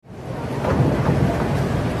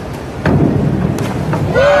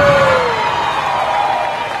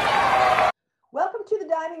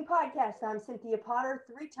I'm Cynthia Potter,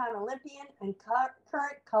 three-time Olympian and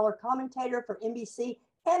current color commentator for NBC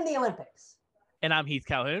and the Olympics. And I'm Heath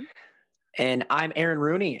Calhoun. And I'm Aaron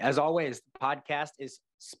Rooney. As always, the podcast is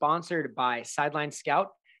sponsored by Sideline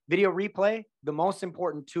Scout. Video replay, the most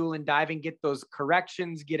important tool in diving. Get those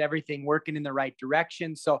corrections, get everything working in the right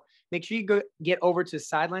direction. So make sure you go get over to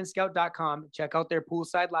sidelinescout.com, check out their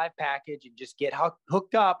poolside live package, and just get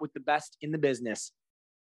hooked up with the best in the business.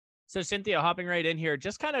 So Cynthia, hopping right in here,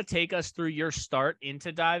 just kind of take us through your start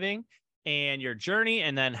into diving and your journey,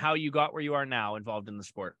 and then how you got where you are now involved in the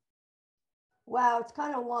sport. Wow, it's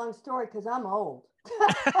kind of a long story because I'm old.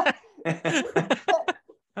 But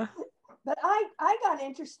I got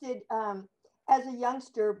interested as a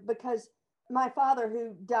youngster because my father,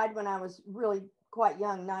 who died when I was really quite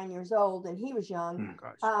young, 9 years old, and he was young,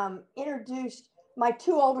 introduced my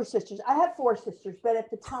two older sisters. I have four sisters, but at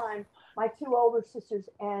the time, my two older sisters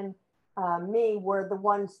and me were the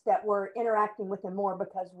ones that were interacting with him more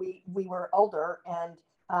because we were older, and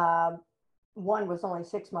one was only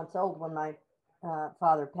 6 months old when my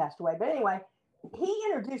father passed away. But anyway, he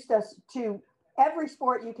introduced us to every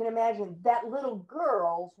sport you can imagine that little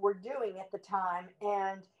girls were doing at the time,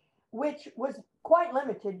 and which was quite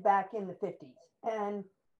limited back in the 50s. And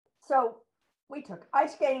so we took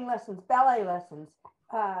ice skating lessons, ballet lessons,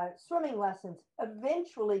 swimming lessons,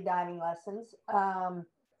 eventually diving lessons,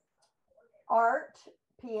 art,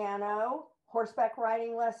 piano, horseback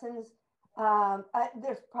riding lessons.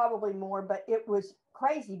 There's probably more, but it was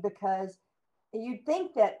crazy because you'd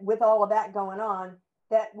think that with all of that going on,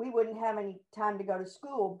 that we wouldn't have any time to go to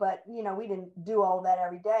school, but, you know, we didn't do all that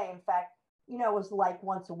every day. In fact, you know, it was like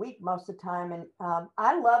once a week most of the time. And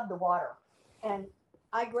I loved the water, and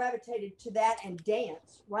I gravitated to that and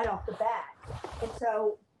dance right off the bat. And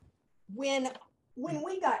so when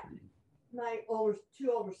we got, my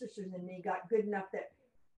two older sisters and me got good enough that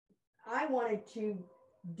I wanted to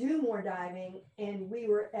do more diving, and we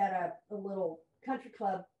were at a little country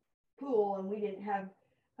club pool, and we didn't have,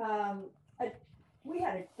 we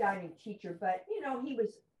had a diving teacher, but, you know, he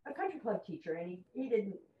was a country club teacher, and he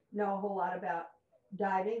didn't know a whole lot about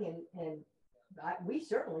diving, and we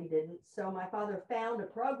certainly didn't. So my father found a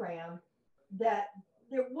program that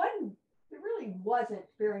there really wasn't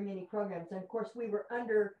very many programs. And of course, we were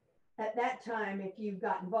under, at that time, if you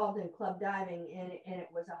got involved in club diving and it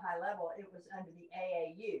was a high level, it was under the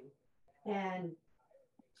AAU. And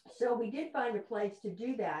so we did find a place to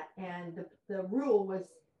do that. And the rule was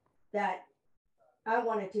that I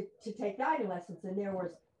wanted to take diving lessons, and there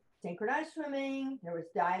was synchronized swimming, there was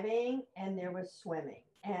diving, and there was swimming.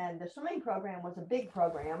 And the swimming program was a big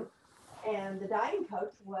program, and the diving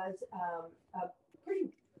coach was a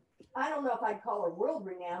pretty, I don't know if I'd call her world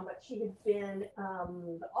renowned, but she had been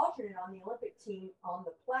the alternate on the Olympic team on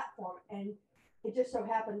the platform. And it just so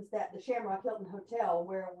happens that the Shamrock Hilton Hotel,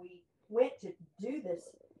 where we went to do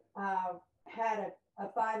this, had a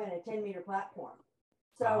 5 and a 10 meter platform.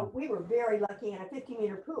 So we were very lucky, in a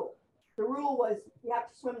 50-meter pool. The rule was you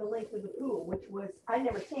have to swim the length of the pool, which was, I'd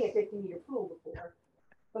never seen a 50-meter pool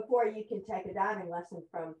before you can take a diving lesson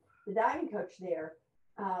from the diving coach there,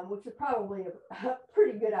 which was probably a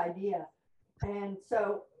pretty good idea. And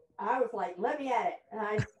so I was like, let me at it. And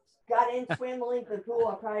I got in, swam the length of the pool.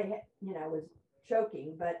 I probably, was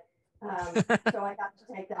choking, but so I got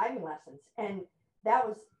to take diving lessons. And that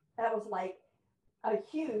was like a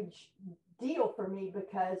huge deal for me,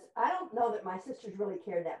 because I don't know that my sisters really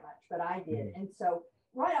cared that much, but I did. And so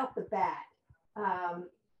right off the bat,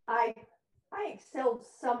 I excelled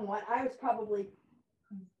somewhat. I was probably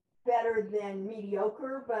better than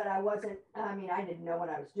mediocre, but I wasn't, I didn't know what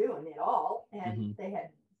I was doing at all. And they had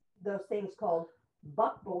those things called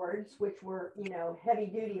buckboards, which were, heavy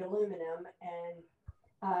duty aluminum,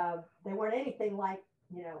 and they weren't anything like,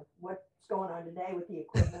 what's going on today with the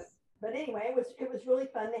equipment. But anyway, it was really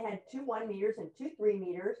fun. They had 2 1 meters and 2 3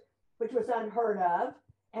 meters, which was unheard of,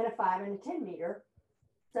 and a 5 and a 10 meter.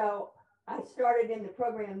 So I started in the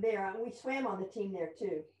program there, and we swam on the team there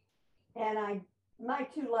too. And my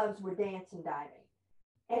two loves were dance and diving.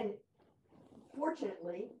 And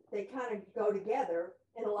fortunately, they kind of go together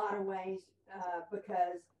in a lot of ways,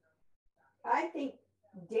 because I think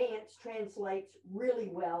dance translates really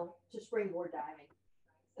well to springboard diving.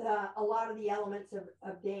 A lot of the elements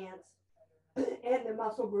of dance and the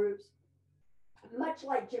muscle groups, much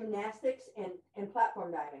like gymnastics and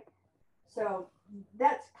platform diving. So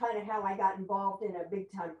that's kind of how I got involved in a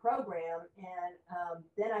big time program. And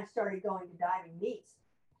then I started going to diving meets,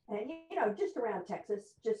 and, just around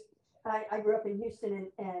Texas. I grew up in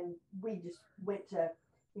Houston, and we just went to,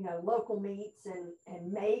 local meets,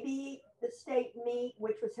 and maybe the state meet,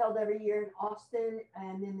 which was held every year in Austin,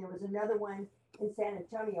 and then there was another one in San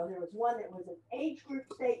Antonio. There was one that was an age group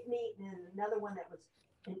state meet, and then another one that was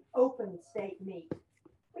an open state meet.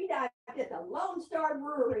 We dived at the Lone Star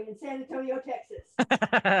Brewery in San Antonio, Texas.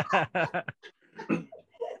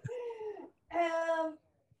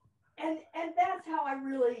 And that's how I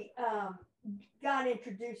really got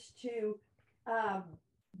introduced to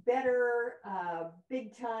better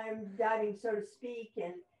big time diving, so to speak.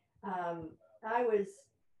 And I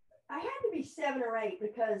had to be 7 or 8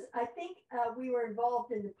 because I think we were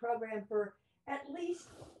involved in the program for at least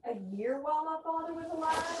a year while my father was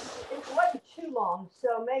alive. It wasn't too long,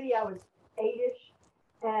 so maybe I was 8-ish.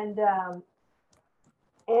 And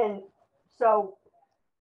so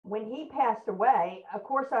when he passed away, of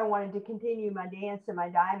course, I wanted to continue my dance and my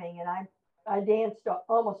diving, and I danced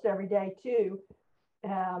almost every day too,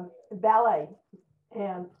 ballet.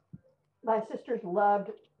 And my sisters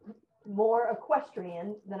loved more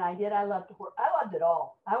equestrian than I did. I loved it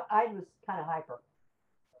all. I was kind of hyper.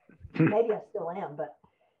 Maybe I still am, but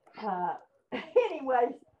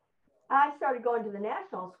anyways, I started going to the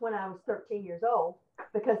nationals when I was 13 years old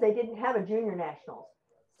because they didn't have a junior nationals.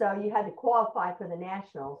 So you had to qualify for the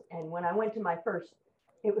nationals. And when I went to my first,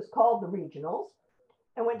 it was called the regionals.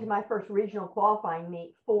 I went to my first regional qualifying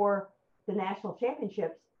meet for the national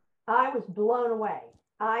championships. I was blown away.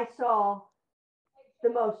 I saw the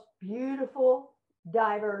most beautiful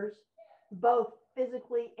divers, both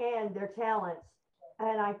physically and their talents.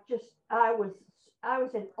 And I was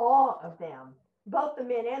in awe of them, both the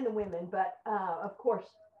men and the women, but of course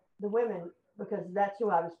the women, because that's who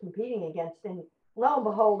I was competing against. And lo and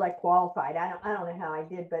behold, I qualified. I don't know how I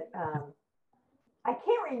did, but I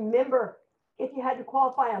can't remember if you had to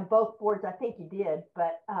qualify on both boards. I think you did,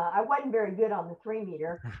 but I wasn't very good on the 3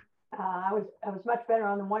 meter. I was much better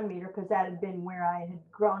on the 1 meter because that had been where I had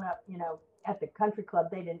grown up. At the country club,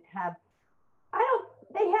 they didn't have.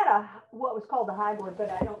 They had what was called a high board, but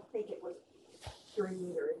I don't think it was 3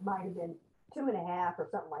 meter. It might have been 2.5 or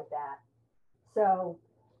something like that. So,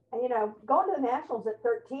 going to the nationals at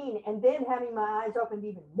 13 and then having my eyes opened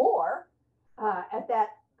even more at that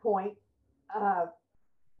point, and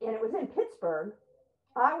it was in Pittsburgh,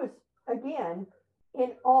 I was again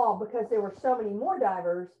in awe because there were so many more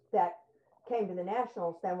divers that came to the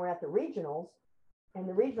nationals than were at the regionals, and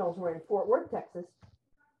the regionals were in Fort Worth, Texas.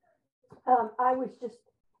 I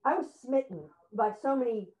was smitten by so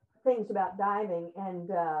many things about diving,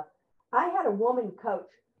 and I had a woman coach,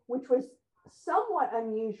 which was somewhat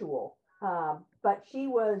unusual, but she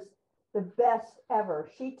was the best ever.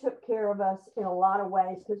 She took care of us in a lot of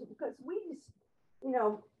ways because we just,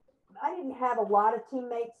 I didn't have a lot of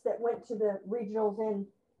teammates that went to the regionals, and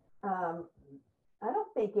I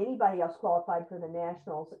don't think anybody else qualified for the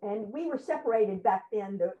nationals. And we were separated back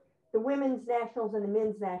then. The women's nationals and the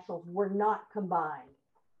men's nationals were not combined.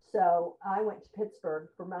 So I went to Pittsburgh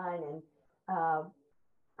for mine, and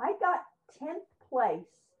I got 10th place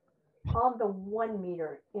on the 1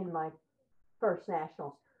 meter in my first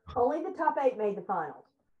nationals. Only the top 8 made the finals,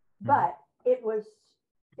 but it was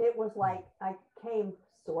like I came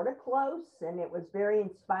sort of close, and it was very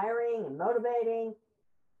inspiring and motivating.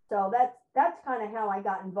 So that's kind of how I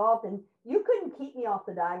got involved. And you couldn't keep me off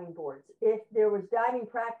the diving boards. If there was diving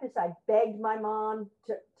practice, I begged my mom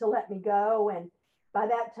to let me go. And by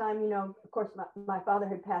that time, of course, my father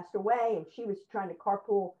had passed away, and she was trying to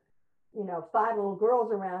carpool, 5 little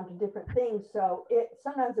girls around to different things. So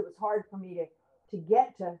sometimes it was hard for me to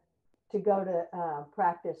get to go to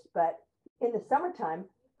practice. But in the summertime,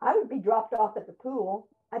 I would be dropped off at the pool.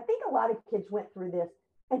 I think a lot of kids went through this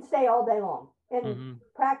and stay all day long and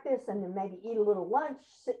practice, and then maybe eat a little lunch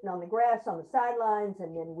sitting on the grass on the sidelines.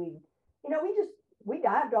 And then we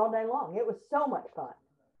dived all day long. It was so much fun.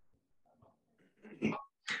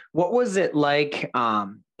 What was it like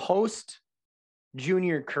post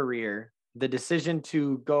junior career, the decision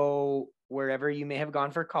to go wherever you may have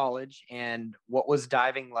gone for college, and what was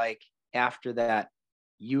diving like after that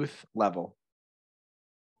youth level?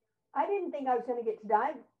 I didn't think I was going to get to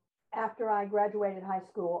dive after I graduated high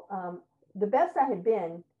school. The best I had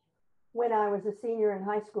been when I was a senior in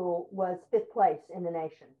high school was 5th place in the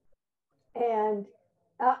nation. And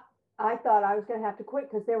I thought I was going to have to quit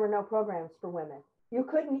because there were no programs for women. You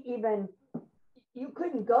couldn't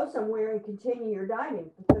go somewhere and continue your diving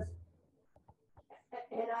because,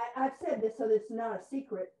 and I've said this, so this is not a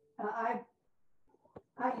secret. I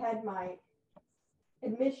had my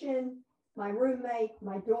admission, my roommate,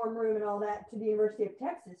 my dorm room, and all that to the University of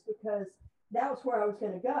Texas because that was where I was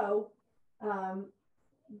going to go,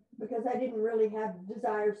 because I didn't really have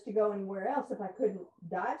desires to go anywhere else if I couldn't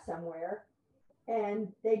dive somewhere.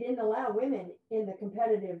 and they didn't allow women in the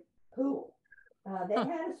competitive pool. They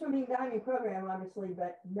had a swimming diving program, obviously,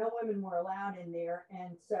 but no women were allowed in there.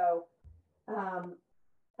 And so,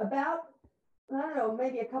 about, I don't know,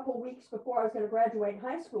 maybe a couple weeks before I was going to graduate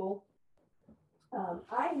high school,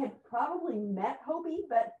 I had probably met Hobie,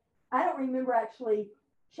 but I don't remember actually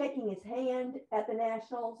shaking his hand at the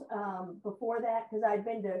nationals before that, because I'd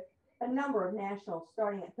been to a number of nationals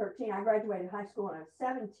starting at 13. I graduated high school when I was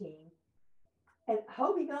 17. And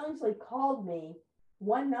Hobie Billingsley called me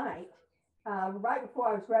one night right before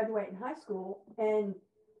I was graduating high school, and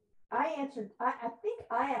I answered. I think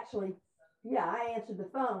I actually, yeah, I answered the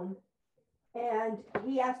phone, and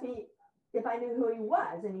he asked me if I knew who he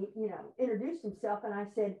was, and he, introduced himself, and I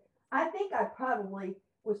said, I think I probably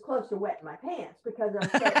was close to wetting my pants because I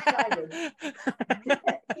was so excited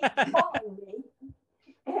that he's calling me.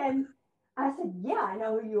 And I said, yeah, I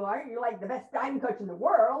know who you are. You're like the best diving coach in the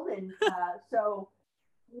world. And so,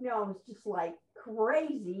 I was just like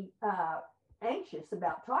crazy anxious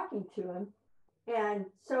about talking to him. And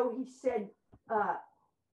so he said,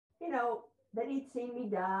 that he'd seen me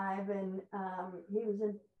dive, and he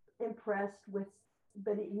was impressed with,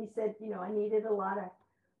 but he said, I needed a lot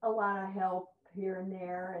of help here and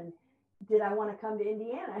there. And did I want to come to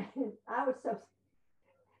Indiana? And I was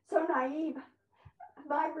so naive.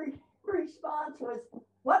 My response was,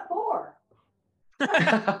 what for? And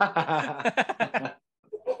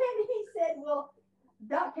he said, well,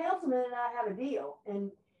 Doc Councilman and I have a deal,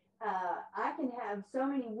 and I can have so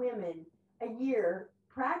many women a year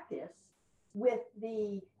practice with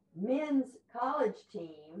the men's college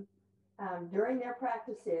team during their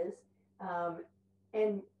practices,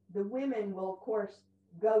 and the women will, of course,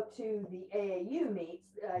 go to the AAU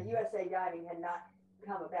meets. USA Diving had not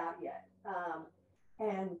come about yet.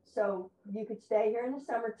 And so you could stay here in the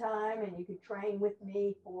summertime, and you could train with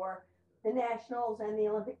me for the nationals and the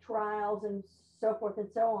Olympic trials and so forth and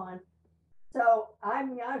so on. So I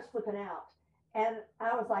was flipping out, and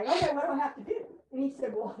I was like, okay, what do I have to do? And he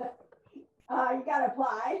said, well, you got to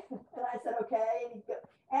apply. And I said, okay. And he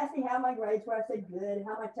asked me how my grades were. I said, good.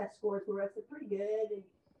 How my test scores were. I said, pretty good. And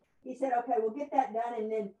he said, okay, we'll get that done,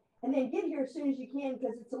 and then get here as soon as you can,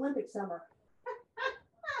 because it's Olympic summer.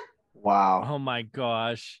 Wow. Oh my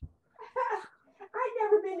gosh. I'd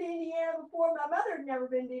never been to Indiana before. My mother had never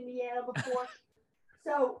been to Indiana before.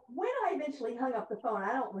 So when I eventually hung up the phone,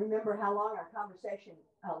 I don't remember how long our conversation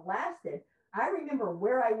lasted. I remember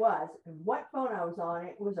where I was and what phone I was on.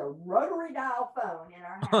 It was a rotary dial phone in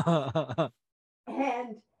our house.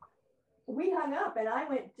 And we hung up, and I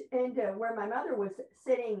went into where my mother was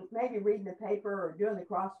sitting, maybe reading the paper or doing the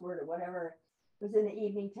crossword or whatever. It was in the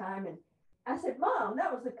evening time. And I said, Mom,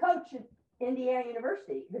 that was the coach at Indiana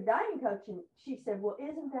University, the diving coach. And she said, well,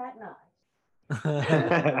 isn't that nice?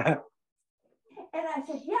 And I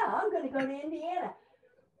said, yeah, I'm going to go to Indiana.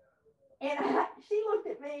 And she looked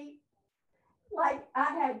at me like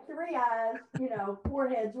I had three eyes, four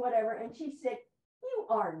heads, whatever. And she said, you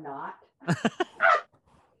are not. And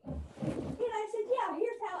I said, yeah,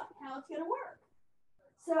 here's how it's going to work.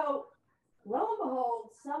 So lo and behold,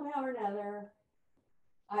 somehow or another,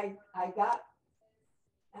 I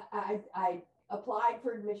applied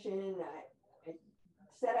for admission. I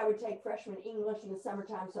said I would take freshman English in the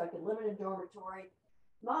summertime so I could live in a dormitory.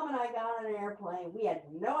 Mom and I got on an airplane. We had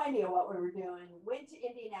no idea what we were doing. Went to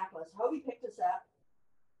Indianapolis. Hobie picked us up,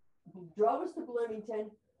 drove us to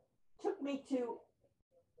Bloomington, took me to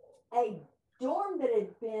a dorm that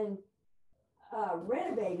had been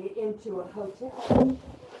renovated into a hotel.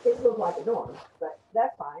 It looked like a dorm, but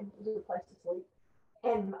that's fine. It was a place to sleep.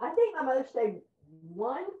 And I think my mother stayed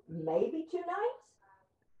one, maybe 2 nights.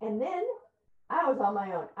 And then I was on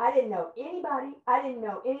my own. I didn't know anybody. I didn't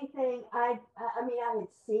know anything. I mean, I had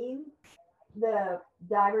seen the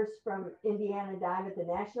divers from Indiana dive at the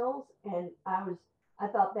nationals, and I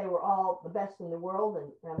thought they were all the best in the world.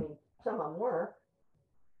 And I mean, some of them were.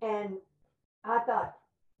 And I thought,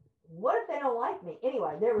 what if they don't like me?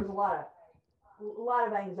 Anyway, there was a lot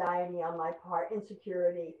of anxiety on my part,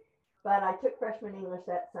 insecurity. But I took freshman English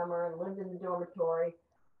that summer and lived in the dormitory,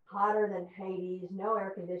 hotter than Hades, no air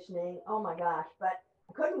conditioning. Oh my gosh. But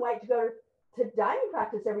I couldn't wait to go to diving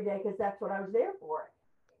practice every day, because that's what I was there for.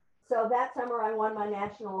 So that summer I won my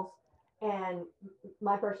nationals, and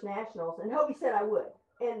my first nationals, and Hobie said I would.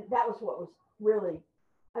 And that was what was really,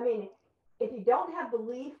 I mean, if you don't have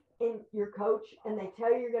belief in your coach and they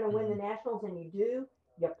tell you you're going to win the nationals and you do,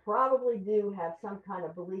 you probably do have some kind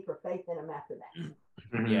of belief or faith in them after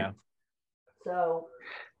that. Yeah. So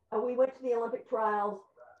we went to the Olympic trials.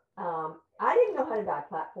 I didn't know how to dive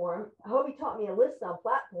platform. Hobie taught me a list on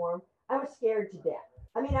platform. I was scared to death.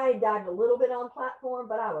 I mean, I had dived a little bit on platform,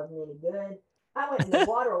 but I wasn't any good. I went in the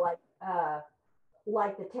water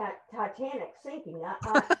like the Titanic sinking.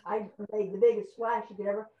 I made the biggest splash you could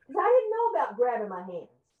ever, because I didn't know about grabbing my hands.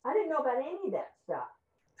 I didn't know about any of that stuff.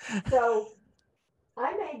 So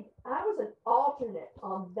I was an alternate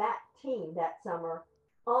on that team that summer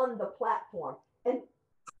on the platform. And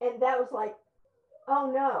that was like,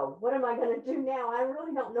 oh no, what am I going to do now? I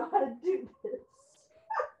really don't know how to do this.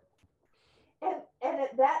 And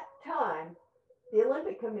at that time, the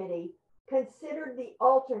Olympic Committee considered the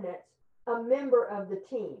alternates a member of the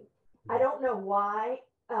team. I don't know why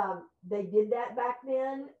they did that back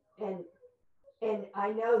then, and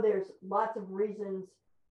I know there's lots of reasons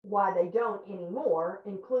why they don't anymore,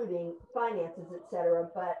 including finances, etc.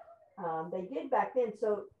 But they did back then.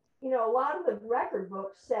 So a lot of the record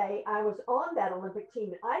books say I was on that Olympic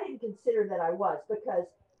team. I didn't consider that I was, because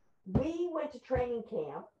we went to training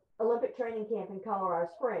camp, Olympic training camp in Colorado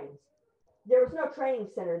Springs. There was no training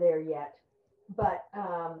center there yet, but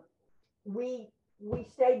we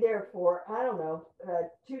stayed there for, I don't know,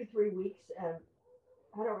 2 to 3 weeks.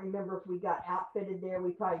 I don't remember if we got outfitted there.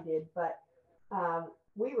 We probably did, but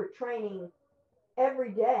we were training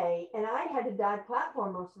every day, and I had to dive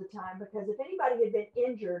platform most of the time, because if anybody had been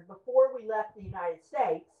injured before we left the United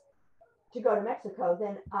States to go to Mexico,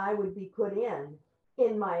 then I would be put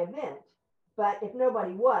in my event. But if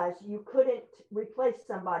nobody was, you couldn't replace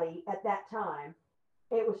somebody at that time.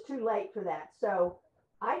 It was too late for that. So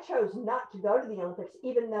I chose not to go to the Olympics,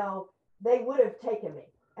 even though they would have taken me.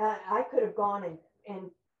 I could have gone,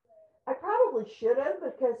 and I probably should have,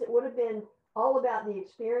 because it would have been all about the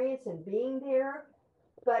experience and being there.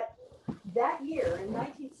 But that year in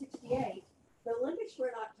 1968, the Olympics were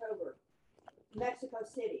in October, Mexico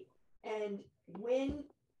City. And when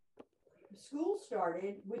school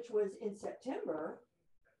started, which was in September,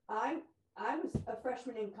 I was a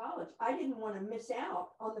freshman in college. I didn't want to miss out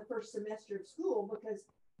on the first semester of school, because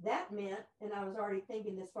that meant, and I was already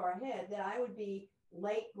thinking this far ahead, that I would be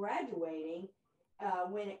late graduating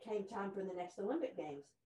when it came time for the next Olympic Games.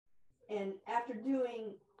 And after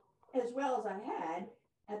doing as well as I had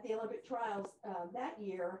at the Olympic trials that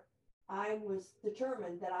year, I was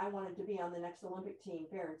determined that I wanted to be on the next Olympic team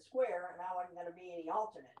fair and square, and I wasn't going to be any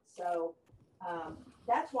alternate. So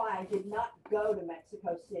that's why I did not go to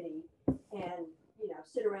Mexico City and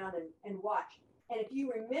sit around and watch. And if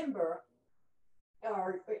you remember,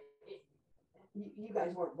 or you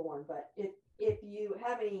guys weren't born, but if you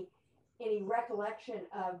have any recollection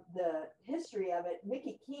of the history of it,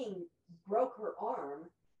 Mickey King broke her arm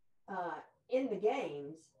in the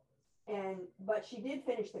games, but she did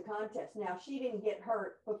finish the contest. Now, she didn't get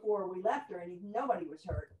hurt before we left her, and nobody was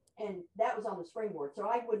hurt, and that was on the springboard. So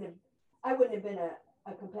I wouldn't have been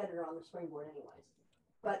a competitor on the springboard anyways.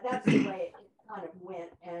 But that's the way it kind of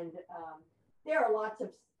went. And there are lots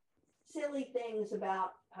of silly things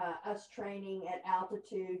about us training at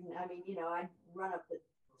altitude. And I mean, I'd run up the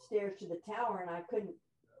stairs to the tower, and I couldn't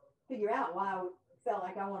figure out why I felt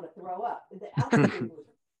like I wanted to throw up. The altitude was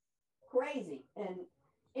crazy. And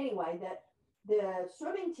anyway, the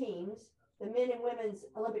swimming teams, the men and women's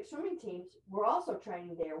Olympic swimming teams, were also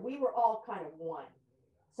training there. We were all kind of one.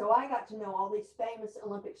 So I got to know all these famous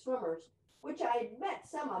Olympic swimmers, which I had met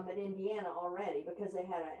some of them at Indiana already, because they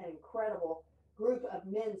had an incredible group of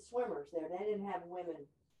men swimmers there. They didn't have women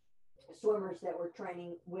swimmers that were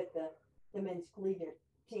training with the men's collegiate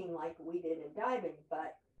team like we did in diving.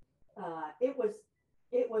 But it was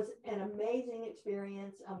an amazing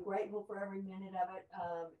experience. I'm grateful for every minute of it.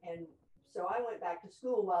 And so I went back to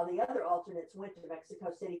school while the other alternates went to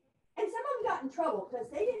Mexico City. And some of them got in trouble because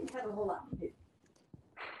they didn't have a whole lot to do.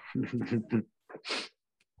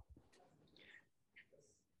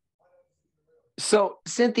 So,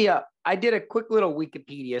 Cynthia, I did a quick little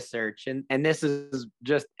Wikipedia search, and this is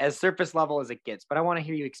just as surface level as it gets, but I want to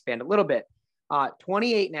hear you expand a little bit.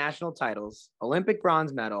 28 national titles, Olympic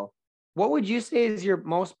bronze medal. What would you say is your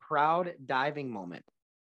most proud diving moment?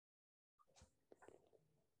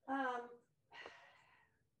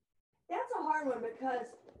 That's a hard one, because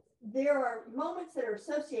there are moments that are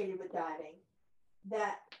associated with diving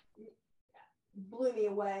that blew me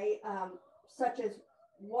away, such as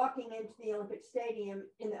walking into the Olympic Stadium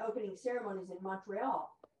in the opening ceremonies in Montreal.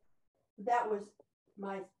 That was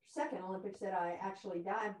my second Olympics that I actually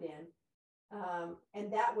dived in.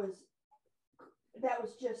 And that was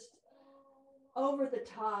just over the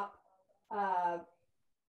top,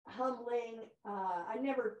 humbling. I'd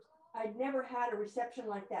never had a reception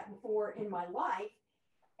like that before in my life.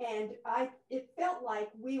 And it felt like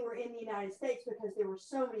we were in the United States, because there were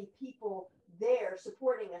so many people there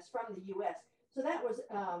supporting us from the U.S. So that was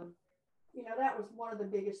you know, that was one of the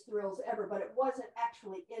biggest thrills ever, but it wasn't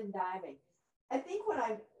actually in diving. I think when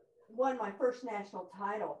I won my first national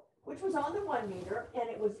title, which was on the 1 meter, and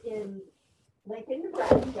it was in Lincoln,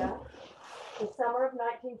 Nebraska, the summer of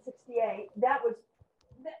 1968, that was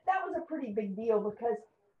a pretty big deal because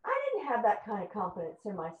I didn't have that kind of confidence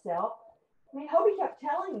in myself. I mean, Hobie kept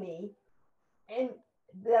telling me and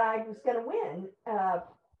that I was going to win.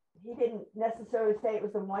 He didn't necessarily say it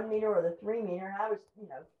was the 1 meter or the 3 meter, and I was, you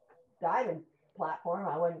know, diving platform.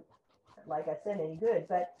 I wasn't, like I said, any good,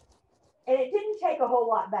 and it didn't take a whole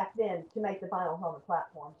lot back then to make the finals on the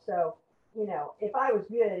platform. So, you know, if I was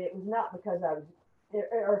good, it was not because I was,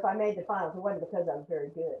 or if I made the finals, it wasn't because I was very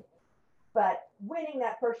good. But winning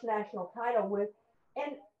that first national title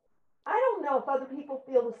and I don't know if other people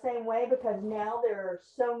feel the same way, because now there are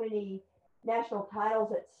so many national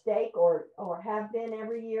titles at stake, or have been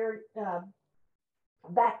every year.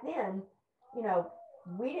 Back then, you know,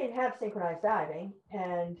 we didn't have synchronized diving,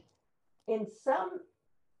 and in some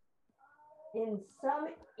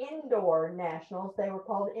indoor nationals, they were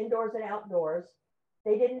called indoors and outdoors.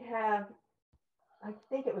 They didn't have, I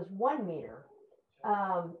think it was 1 meter.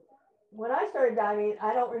 When I started diving,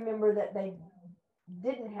 I don't remember that they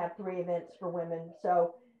didn't have 3 events for women.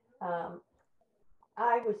 So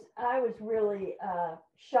I was really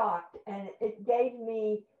shocked, and it gave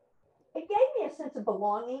me a sense of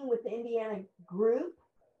belonging with the Indiana group,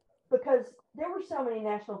 because there were so many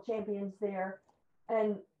national champions there,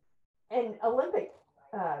 and Olympic.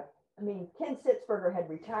 I mean, Ken Sitzberger had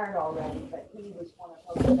retired already, but he was one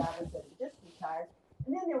of those divers that had just retired.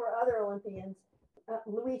 And then there were other Olympians.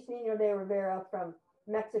 Luis Nino de Rivera from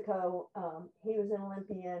Mexico, he was an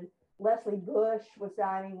Olympian. Leslie Bush was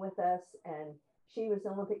diving with us, and she was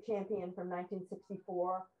an Olympic champion from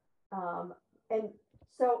 1964. And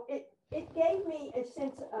so it gave me a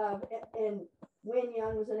sense of, and Win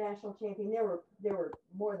Young was a national champion. There were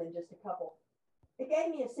more than just a couple. It gave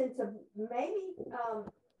me a sense of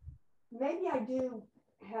maybe I do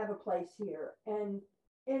have a place here, and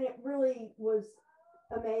it really was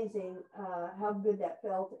amazing how good that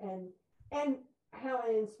felt, and how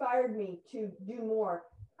it inspired me to do more.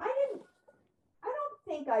 I don't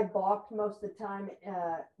think I balked most of the time,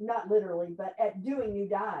 not literally, but at doing new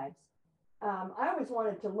dives. I always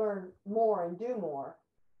wanted to learn more and do more,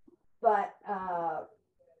 but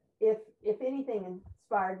if anything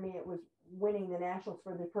inspired me, it was winning the nationals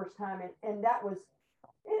for the first time, and it was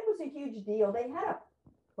a huge deal. They had a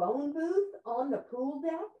phone booth on the pool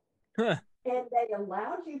deck, and they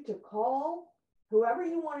allowed you to call whoever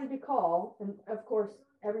you wanted to call, and of course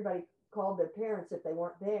everybody called their parents if they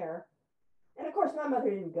weren't there. And of course my mother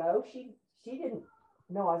didn't go. She didn't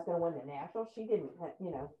know I was going to win the nationals. She didn't,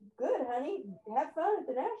 good honey, have fun at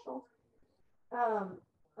the nationals.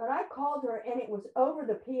 And I called her, and it was over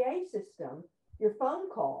the PA system, your phone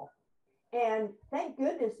call. And thank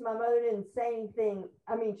goodness my mother didn't say anything.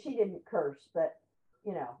 I mean, she didn't curse, but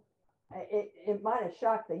it might have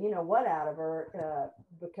shocked the what out of her,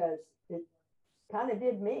 because it kind of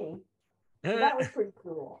did me. So that was pretty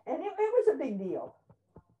cool, and it was a big deal.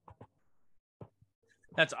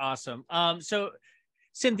 That's awesome. So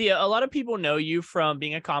Cynthia, a lot of people know you from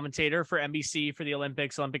being a commentator for NBC for the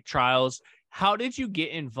Olympics, Olympic trials. How did you get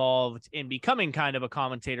involved in becoming kind of a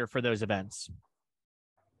commentator for those events?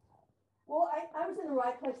 Well, I was in the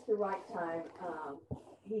right place at the right time,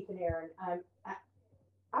 Heath and Aaron.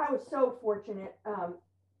 I was so fortunate,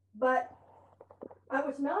 but I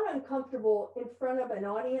was not uncomfortable in front of an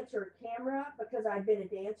audience or a camera, because I'd been a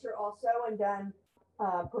dancer also and done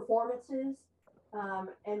performances.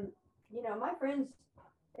 And, my friends,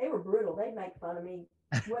 they were brutal. They'd make fun of me,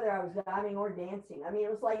 whether I was diving or dancing. I mean, it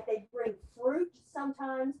was like they'd bring fruit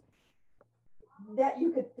sometimes that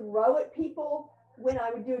you could throw at people when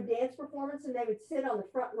I would do a dance performance, and they would sit on the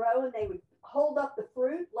front row and they would hold up the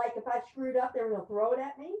fruit. Like if I screwed up, they were going to throw it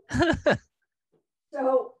at me.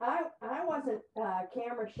 So I wasn't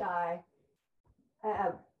camera shy,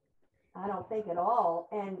 I don't think at all.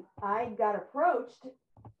 And I got approached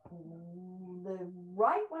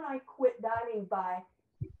right when I quit diving by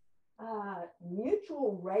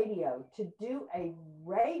Mutual Radio to do a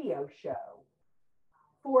radio show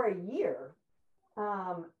for a year.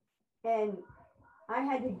 And I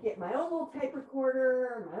had to get my own little tape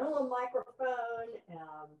recorder, my own little microphone.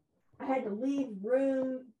 I had to leave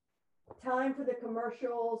room, time for the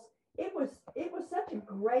commercials. It was such a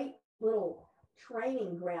great little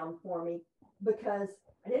training ground for me, because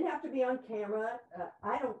I didn't have to be on camera.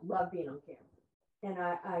 I don't love being on camera. And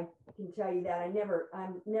I can tell you that I've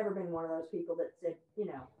never been one of those people that said,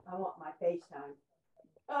 I want my FaceTime.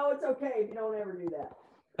 Oh, it's okay if you don't ever do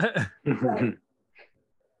that.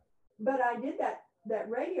 but I did that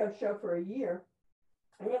radio show for a year,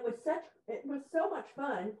 and it was so much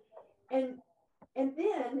fun. And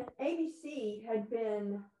then ABC had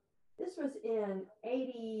been, this was in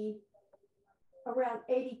around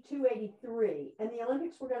 82, 83, and the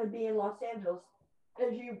Olympics were going to be in Los Angeles,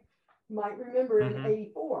 as you might remember, in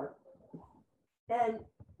 84. And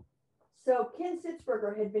so Ken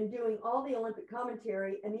Sitzberger had been doing all the Olympic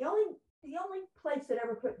commentary, and the only place that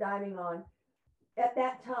ever put diving on at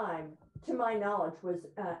that time, to my knowledge, was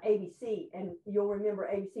ABC, and you'll remember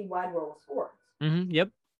ABC Wide World of Sports. Yep.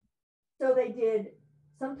 So they did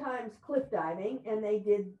sometimes cliff diving, and they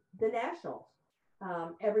did the nationals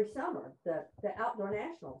every summer, the outdoor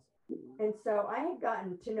nationals. And so I had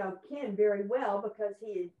gotten to know Ken very well because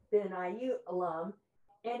he had been an IU alum,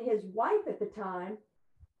 and his wife at the time,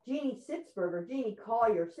 Jeannie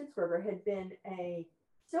Collier Sitzberger, had been a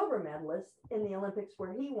silver medalist in the Olympics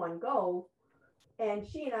where he won gold. And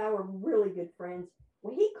she and I were really good friends.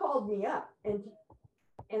 Well, he called me up, and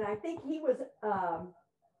I think he was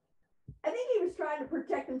trying to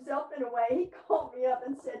protect himself in a way. He called me up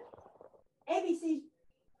and said, ABC's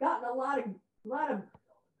gotten a lot of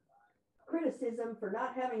criticism for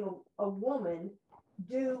not having a woman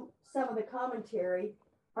do some of the commentary.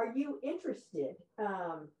 Are you interested?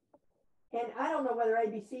 And I don't know whether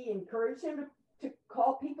ABC encouraged him to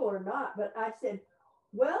call people or not, but I said,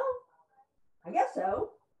 well, I guess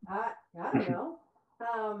so. I don't know.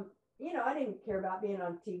 I didn't care about being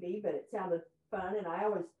on TV, but it sounded fun. And I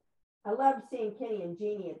loved seeing Kenny and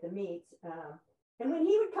Jeannie at the meets. And when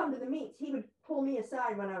he would come to the meets, he would pull me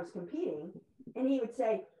aside when I was competing, and he would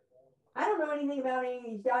say, I don't know anything about any of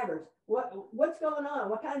these divers. What's going on?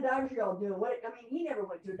 What kind of divers y'all doing? He never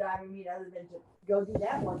went to a diving meet other than to go do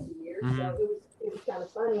that once a year. So it was kind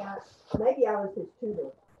of funny. Maybe I was his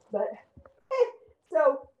tutor, but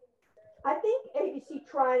so I think ABC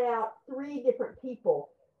tried out 3 different people.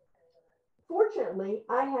 Fortunately,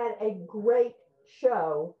 I had a great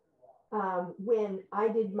show when I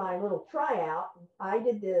did my little tryout. I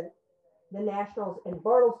did the nationals in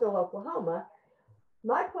Bartlesville, Oklahoma.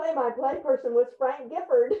 My play-by-play person was Frank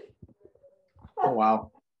Gifford. Oh,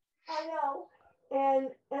 wow. I know. And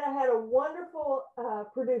I had a wonderful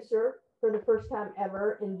producer for the first time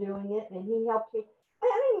ever in doing it, and he helped me.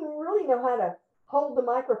 I didn't even really know how to hold the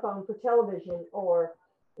microphone for television, or,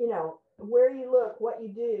 where you look, what you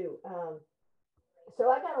do. So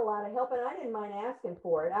I got a lot of help, and I didn't mind asking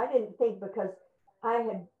for it. I didn't think because I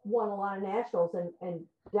had won a lot of nationals and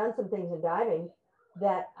done some things in diving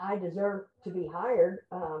that I deserved to be hired.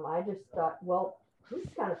 I just thought, well, this is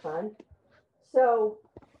kind of fun. So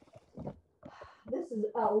this is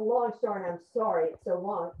a long story, and I'm sorry it's so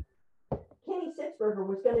long. Kenny Sitzberger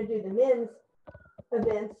was going to do the men's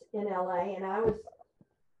events in LA, and I was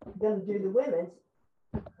going to do the women's.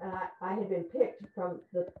 I had been picked from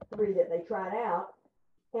the 3 that they tried out,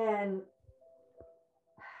 and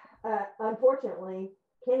unfortunately,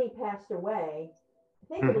 Kenny passed away.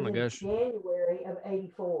 I think it was in January of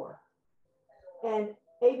 84. And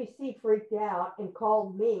ABC freaked out and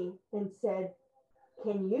called me and said,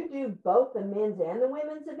 can you do both the men's and the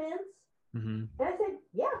women's events? And I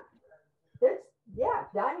said,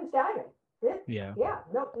 diving's diving. Yeah,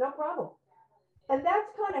 no problem. And that's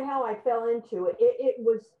kind of how I fell into it. It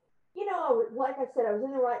was, like I said, I was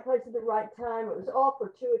in the right place at the right time. It was all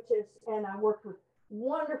fortuitous, and I worked with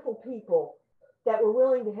wonderful people that were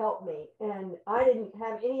willing to help me. And I didn't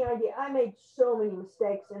have any idea. I made so many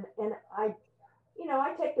mistakes, and I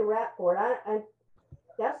take the rap for it. I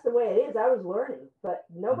that's the way it is. I was learning, but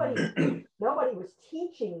nobody was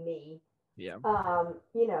teaching me,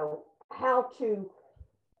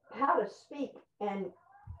 how to speak and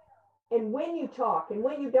when you talk and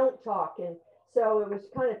when you don't talk. And so it was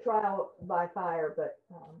kind of trial by fire, but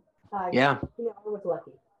I was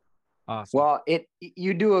lucky. Awesome. Well,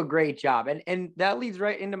 you do a great job. And that leads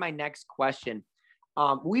right into my next question.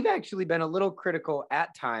 We've actually been a little critical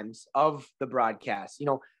at times of the broadcast.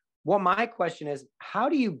 What my question is, how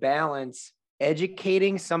do you balance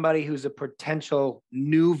educating somebody who's a potential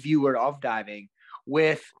new viewer of diving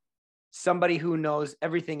with somebody who knows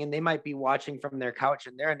everything, and they might be watching from their couch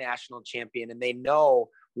and they're a national champion and they know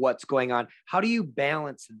what's going on? How do you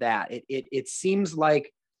balance that? It seems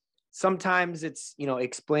like sometimes it's,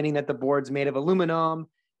 explaining that the board's made of aluminum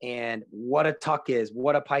and what a tuck is,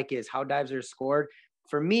 what a pike is, how dives are scored.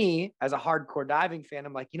 For me, as a hardcore diving fan,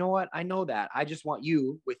 I'm like, you know what? I know that. I just want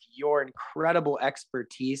you, with your incredible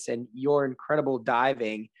expertise and your incredible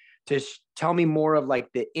diving, to tell me more of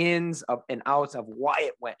like the ins and outs of why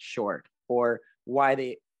it went short or why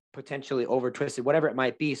they potentially over twisted, whatever it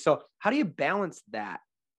might be. So how do you balance that?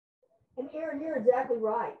 And Aaron, you're exactly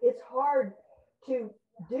right. It's hard to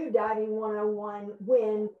do diving 101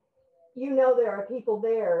 when you know there are people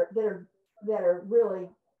there that are really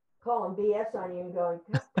calling BS on you and going,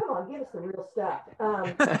 come on, give us the real stuff.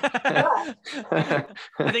 But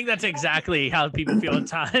I think that's exactly how people feel at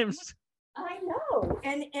times. I know,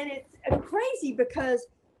 and it's crazy because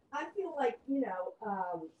I feel like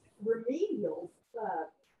remedial,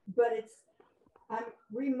 but I'm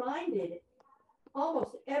reminded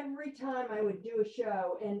almost every time I would do a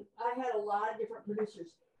show, and I had a lot of different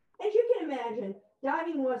producers. As you can imagine,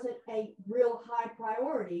 diving wasn't a real high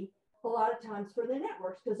priority a lot of times for the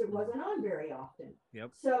networks because it wasn't on very often.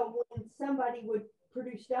 Yep. So when somebody would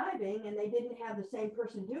produce diving and they didn't have the same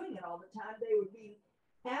person doing it all the time, they would be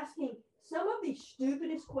asking some of the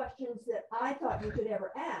stupidest questions that I thought you could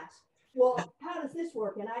ever ask. Well, how does this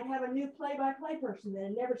work? And I'd have a new play-by-play person that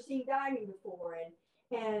had never seen diving before,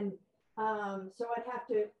 and so I'd have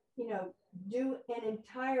to, do an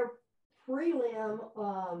entire prelim,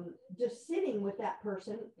 just sitting with that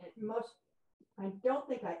person. I don't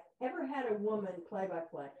think I ever had a woman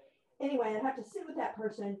play-by-play. Anyway, I'd have to sit with that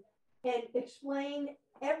person and explain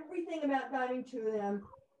everything about diving to them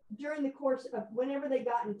during the course of whenever they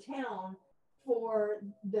got in town for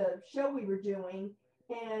the show we were doing.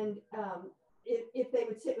 And if they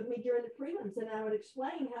would sit with me during the prelims, and I would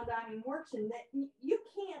explain how diving works, and that you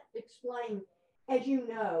can't explain, as you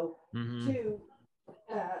know, to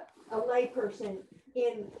a layperson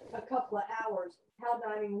in a couple of hours how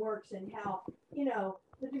diving works and how,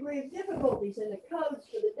 the degree of difficulties and the codes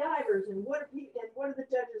for the divers and what are the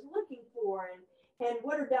judges looking for and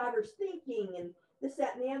what are divers thinking and this,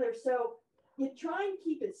 that, and the other. So you try and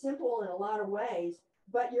keep it simple in a lot of ways,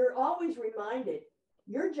 but you're always reminded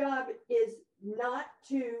your job is not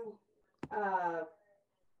to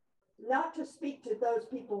speak to those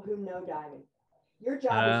people who know diving. Your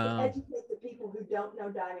job is to educate the people who don't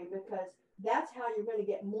know diving, because that's how you're going to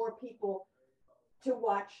get more people to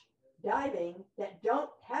watch diving that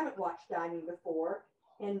haven't watched diving before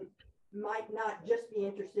and might not just be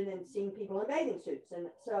interested in seeing people in bathing suits. And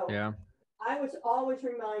so I was always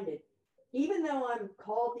reminded, even though I'm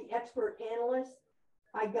called the expert analyst,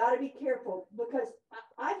 I got to be careful, because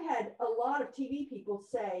I've had a lot of TV people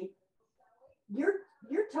say,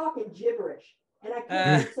 you're talking gibberish, and I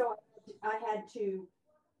couldn't. So I had to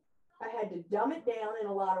dumb it down in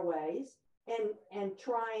a lot of ways and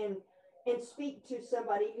try and speak to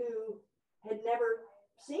somebody who had never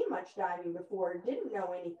seen much diving before, didn't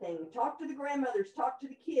know anything. Talk to the grandmothers, talk to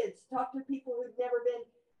the kids, talk to people who've never been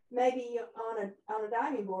maybe on a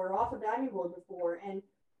diving board or off a diving board before. And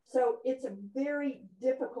so it's a very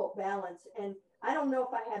difficult balance. And I don't know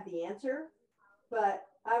if I have the answer, but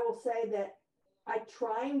I will say that I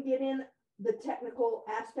try and get in the technical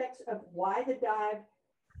aspects of why the dive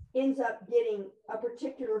ends up getting a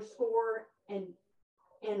particular score and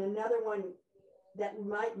another one that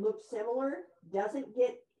might look similar doesn't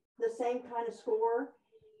get the same kind of score,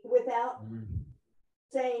 without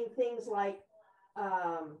saying things like,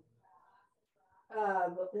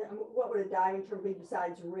 what would a diving term be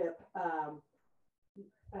besides rip?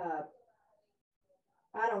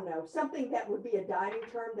 I don't know, something that would be a diving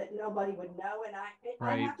term that nobody would know. And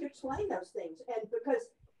I have to explain those things. And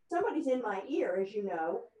because somebody's in my ear, as you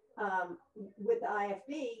know, with the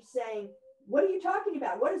IFB saying, what are you talking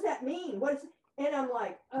about? What does that mean? And I'm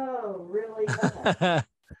like, oh, really? Okay.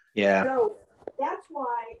 Yeah. So that's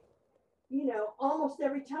why, almost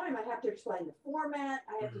every time I have to explain the format.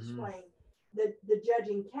 I have to explain the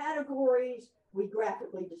judging categories. We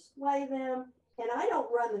graphically display them. And I don't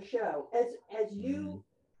run the show. As you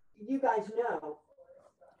guys know,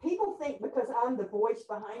 people think because I'm the voice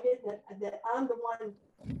behind it, that I'm the one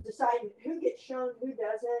deciding who gets shown, who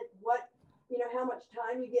doesn't, what, how much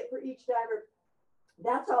time you get for each diver.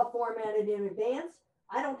 That's all formatted in advance.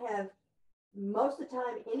 I don't have most of the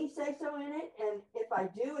time any say so in it. And if I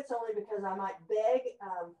do, it's only because I might beg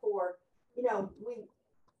for,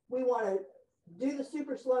 we want to do the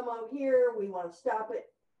super slow-mo here. We want to stop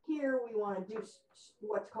it here. We want to do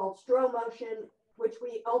what's called strow motion, which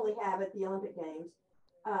we only have at the Olympic Games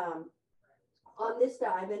on this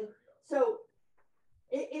dive. And so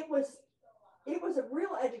it was a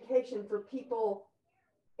real education for people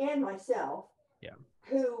and myself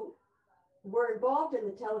who were involved in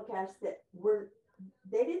the telecast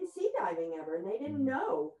they didn't see diving ever, and they didn't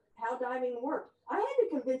know how diving worked. I had to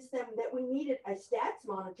convince them that we needed a stats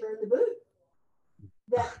monitor in the booth.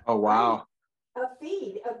 A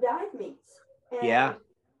feed of dive meets. And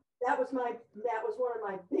that was one of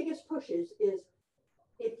my biggest pushes, is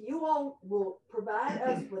if you all will provide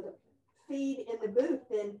us with a feed in the booth,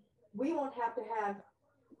 then we won't have to have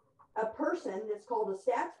a person that's called a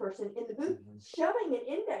stats person in the booth, shoving an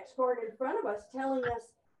index card in front of us, telling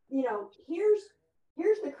us,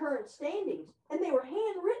 here's the current standings, and they were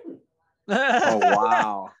handwritten. Oh,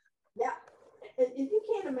 wow. Yeah, if you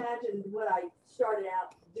can't imagine what I started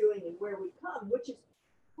out doing and where we've come,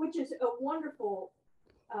 which is a wonderful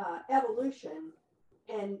evolution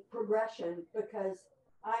and progression, because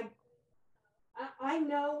I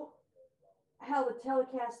know how the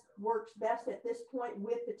telecast works best at this point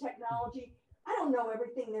with the technology. I don't know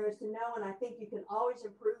everything there is to know, and I think you can always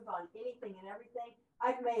improve on anything and everything.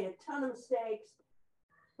 I've made a ton of mistakes,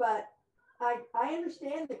 but I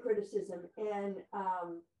understand the criticism, and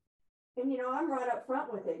I'm right up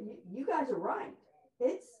front with it. You guys are right.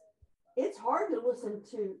 It's hard to listen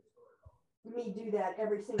to me do that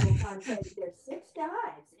every single time. There's 6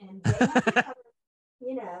 guys, and they have to cover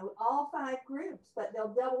all 5 groups, but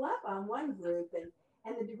they'll double up on one group,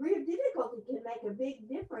 and the degree of difficulty can make a big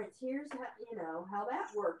difference. Here's how that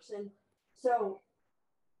works. And so,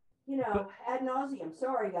 ad nauseum.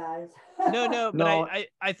 Sorry, guys. No, but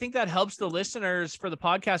I think that helps the listeners for the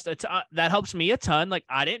podcast. That helps me a ton. Like,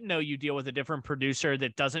 I didn't know you deal with a different producer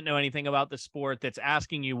that doesn't know anything about the sport, that's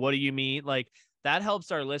asking you, what do you mean? Like, that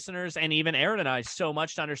helps our listeners, and even Aaron and I, so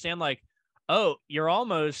much to understand, like, oh, you're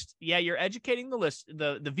educating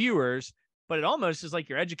the viewers, but it almost is like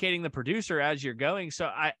you're educating the producer as you're going. So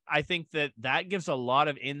I think that gives a lot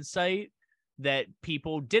of insight that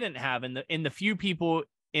people didn't have, in the few people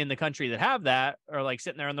in the country that have that are like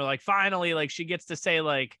sitting there and they're like, finally, like, she gets to say,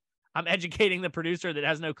 like, I'm educating the producer that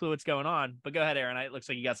has no clue what's going on. But go ahead, Aaron. It looks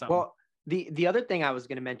like you got something. Well, the other thing I was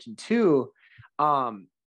going to mention too,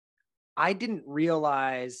 I didn't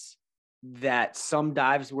realize that some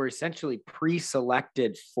dives were essentially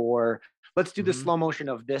pre-selected for, let's do the slow motion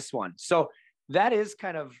of this one. So that is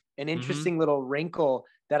kind of an interesting little wrinkle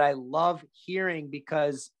that I love hearing,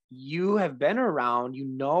 because you have been around,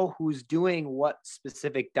 who's doing what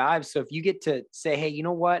specific dives. So if you get to say, hey, you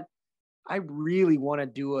know what, I really want to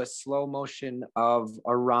do a slow motion of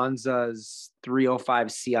Aranza's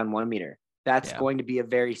 305C on 1 meter. That's going to be a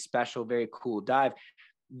very special, very cool dive.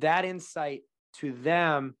 That insight to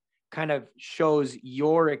them kind of shows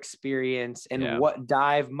your experience and what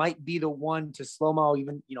dive might be the one to slow-mo,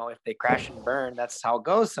 even, if they crash and burn. That's how it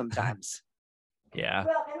goes sometimes. Yeah.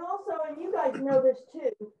 Well, and also, and you guys know this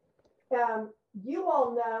too, you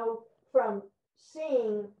all know from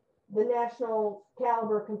seeing the national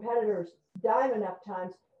caliber competitors dive enough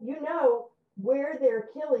times, where their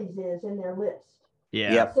Achilles is in their list.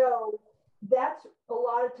 Yeah. Yep. So that's a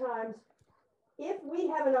lot of times, if we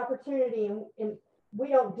have an opportunity, and we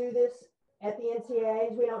don't do this at the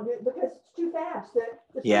NCAAs, we don't do it because it's too fast.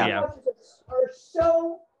 The coaches are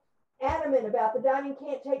so adamant about the diving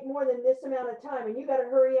can't take more than this amount of time, and you got to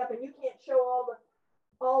hurry up, and you can't show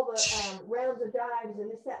all the rounds of dives and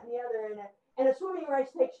this, that, and the other, and a swimming race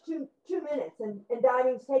takes two minutes, and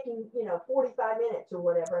diving's taking 45 minutes or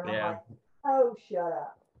whatever, and I'm like, oh, shut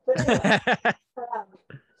up. But anyway,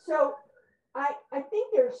 so I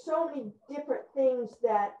think there's so many different things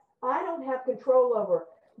that I don't have control over.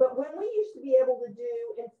 But when we used to be able to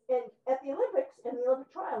do, and at the Olympics and the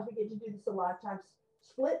Olympic trials, we get to do this a lot of times,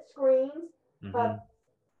 split screens of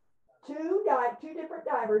two different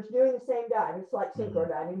divers doing the same dive. It's like synchro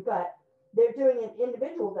diving, but they're doing an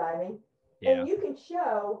individual diving. Yeah. And you can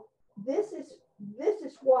show this is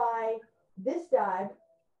why this dive,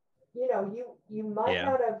 you might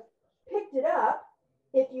not have picked it up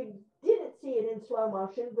if you didn't see it in slow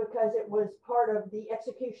motion because it was part of the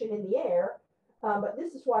execution in the air. But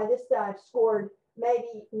this is why this dive scored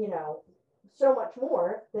maybe, so much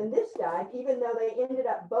more than this dive, even though they ended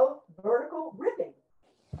up both vertical ripping.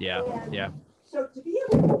 Yeah. And so to be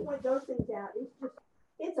able to point those things out,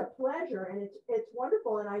 it's a pleasure, and it's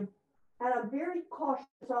wonderful. And I'm very cautious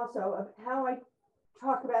also of how I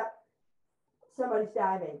talk about somebody's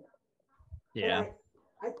diving. Yeah. And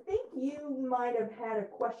I think you might have had a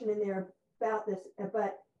question in there about this,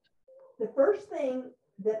 but the first thing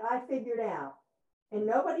that I figured out, and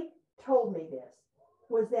nobody told me this,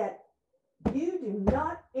 was that you do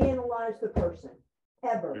not analyze the person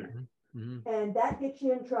ever. And that gets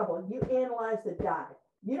you in trouble. You analyze the dive.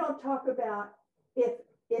 You don't talk about if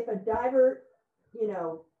a diver,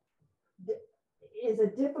 is a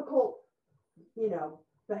difficult,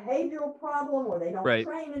 behavioral problem, or they don't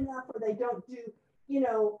train enough, or they don't do,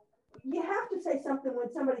 you have to say something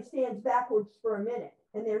when somebody stands backwards for a minute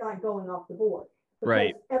and they're not going off the board.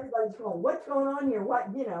 Because everybody's going, what's going on here? What,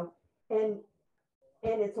 and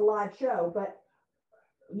it's a live show, but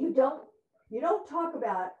you don't talk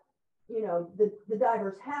about, the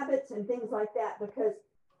diver's habits and things like that, because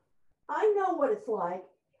I know what it's like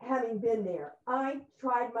having been there, I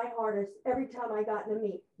tried my hardest every time I got in a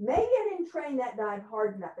meet. Maybe I didn't train that dive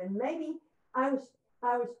hard enough, and maybe I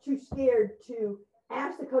was too scared to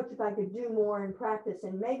ask the coach if I could do more in practice.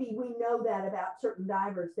 And maybe we know that about certain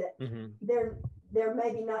divers, that they're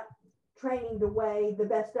maybe not training the way the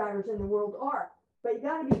best divers in the world are. But you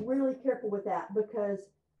got to be really careful with that, because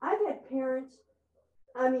I've had parents,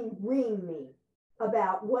 ring me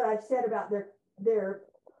about what I said about their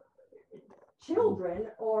children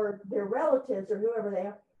or their relatives or whoever they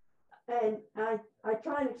are. And I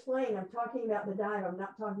try and explain, I'm talking about the dive. I'm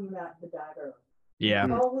not talking about the diver. Yeah.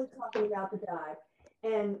 I'm only talking about the dive.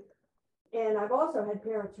 And I've also had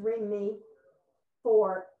parents ring me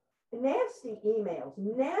for nasty emails,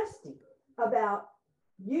 about,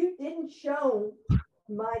 you didn't show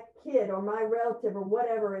my kid or my relative or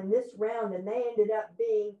whatever in this round, and they ended up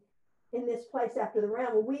being in this place after the round.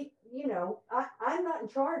 Well, I'm not in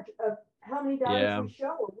charge of how many divers we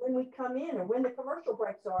show or when we come in or when the commercial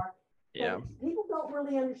breaks are. Yeah. And people don't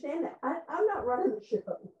really understand that. I'm not running the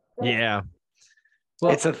show. Yeah.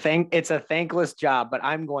 Well, it's a thankless job, but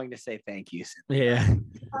I'm going to say thank you, Cynthia. Yeah.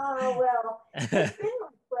 Oh, well, it's been my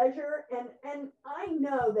pleasure. And I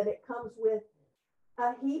know that it comes with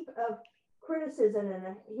a heap of criticism and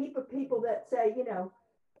a heap of people that say,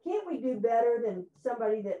 can't we do better than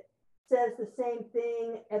somebody that says the same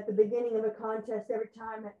thing at the beginning of a contest every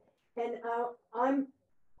time? And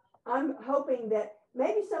I'm hoping that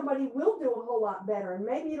maybe somebody will do a whole lot better, and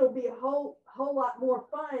maybe it'll be a whole lot more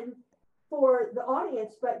fun for the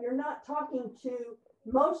audience. But you're not talking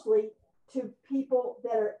mostly to people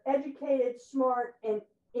that are educated, smart, and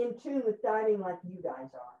in tune with diving like you guys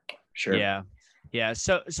are. Sure. Yeah. Yeah.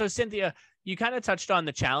 So Cynthia, you kind of touched on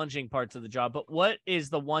the challenging parts of the job, but what is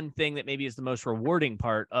the one thing that maybe is the most rewarding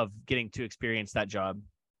part of getting to experience that job?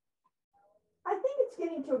 I think it's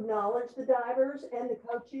getting to acknowledge the divers and the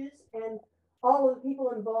coaches and all of the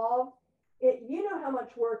people involved. You know how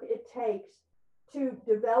much work it takes to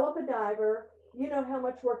develop a diver. You know how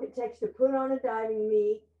much work it takes to put on a diving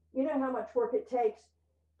meet. You know how much work it takes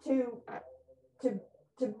to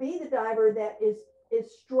be the diver that is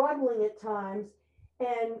struggling at times.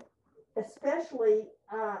 And especially,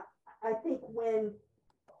 I think when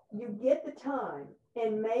you get the time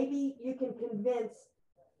and maybe you can convince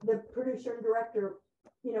the producer and director,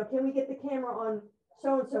 can we get the camera on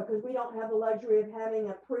so-and-so, because we don't have the luxury of having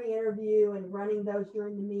a pre-interview and running those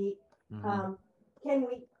during the meet.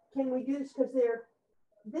 Can we do this, because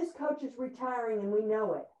this coach is retiring and we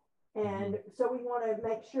know it. And so we want to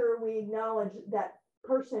make sure we acknowledge that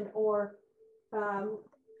person. Or,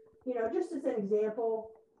 just as an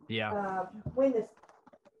example, when the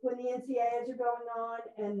NCAAs are going on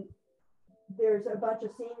and there's a bunch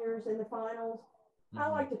of seniors in the finals, I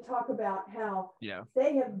like to talk about how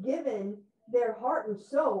they have given their heart and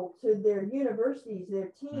soul to their universities, their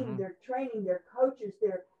team, their training, their coaches,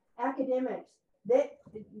 their academics.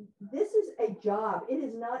 This is a job. It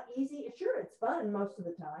is not easy. Sure, it's fun most of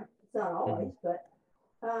the time. It's not always, but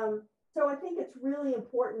so I think it's really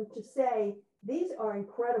important to say these are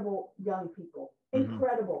incredible young people,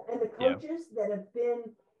 incredible, and the coaches that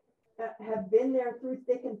have been there through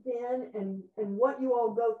thick and thin, and what you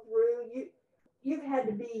all go through. You've had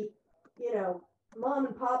to be, mom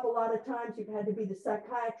and pop a lot of times. You've had to be the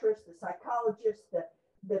psychiatrist, the psychologist,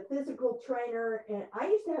 the physical trainer. And I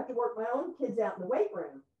used to have to work my own kids out in the weight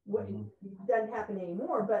room. It doesn't happen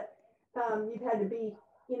anymore, but you've had to be,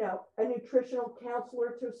 a nutritional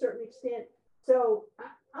counselor to a certain extent. So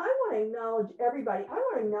I want to acknowledge everybody. I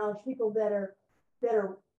want to acknowledge people that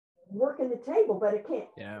are working the table, but it can't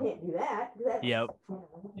do that.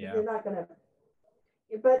 They're not going to.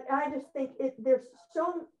 But I just think there's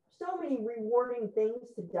so many rewarding things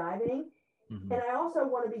to diving. And I also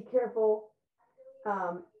want to be careful.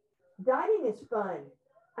 Diving is fun.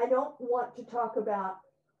 I don't want to talk about,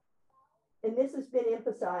 and this has been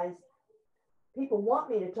emphasized, people want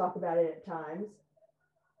me to talk about it at times,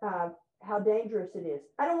 how dangerous it is.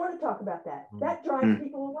 I don't want to talk about that. That drives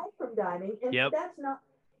people away from diving. And that's not,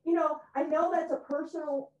 I know that's a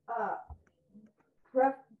personal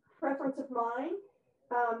preference of mine.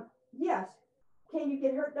 Yes. Can you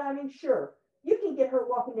get hurt diving? Sure. You can get hurt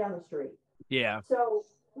walking down the street. Yeah. So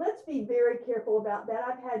let's be very careful about that.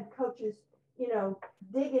 I've had coaches,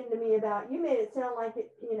 dig into me about, you made it sound like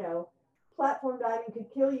it, platform diving could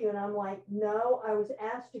kill you. And I'm like, no, I was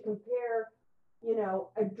asked to compare,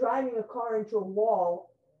 driving a car into a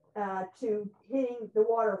wall to hitting the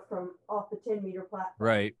water from off the 10-meter platform.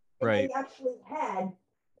 Right. And right. They actually had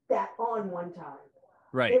that on one time.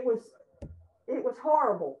 Right. It was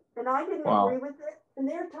horrible. And I didn't agree with it. And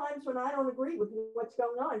there are times when I don't agree with what's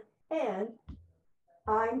going on. And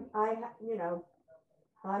you know,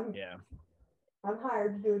 I'm Yeah. I'm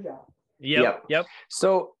hired to do a job. Yep.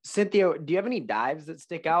 So Cynthia, do you have any dives that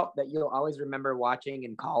stick out that you'll always remember watching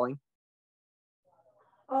and calling?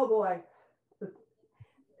 Oh boy,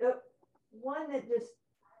 one that just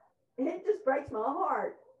breaks my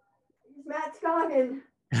heart. It's Matt Scoggin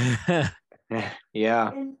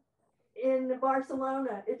Yeah. in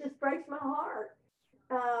Barcelona. It just breaks my heart.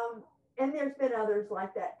 And there's been others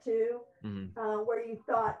like that too, where you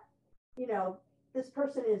thought, you know, this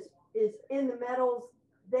person is in the medals.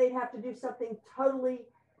 They'd have to do something totally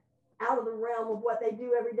out of the realm of what they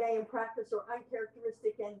do every day in practice or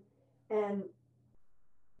uncharacteristic, and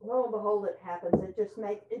lo and behold, it happens. It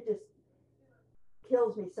just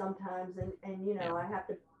kills me sometimes, and you know, I have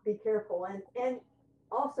to be careful, and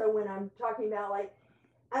also when I'm talking about, like,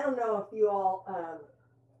 I don't know if you all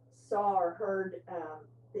saw or heard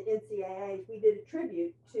the NCAAs. We did a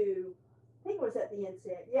tribute to, I think it was at the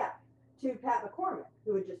NCAA, to Pat McCormick,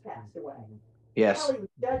 who had just passed away. Yes. Kelly was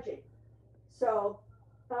judging. So,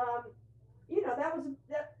 you know,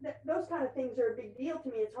 those kind of things are a big deal to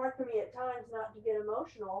me. It's hard for me at times not to get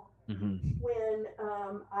emotional when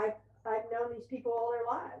I've known these people all their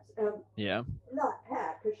lives. Not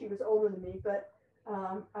Pat, because she was older than me, but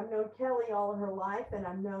I've known Kelly all of her life, and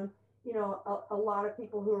I've known, you know, a lot of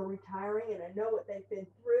people who are retiring, and I know what they've been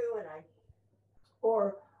through, and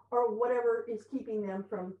or whatever is keeping them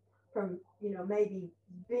from you know, maybe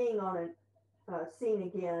being on a scene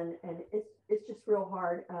again, and it's just real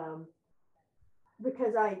hard,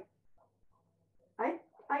 because I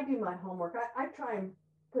do my homework. I try and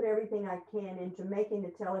put everything I can into making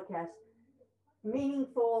the telecast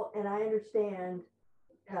meaningful, and I understand,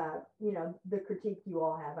 you know, the critique you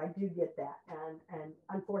all have. I do get that, and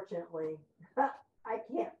unfortunately, I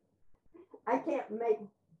can't make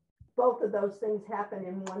both of those things happen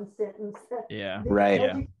in one sentence.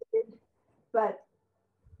 Right. But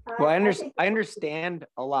well, I understand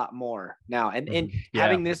a lot more now, and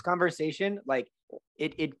having this conversation, like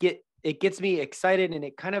it gets me excited, and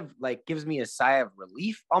it kind of like gives me a sigh of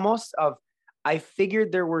relief almost. Of I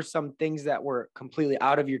figured there were some things that were completely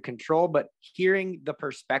out of your control, but hearing the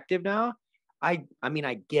perspective now, I mean,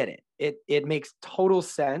 I get it. It makes total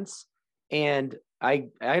sense, and I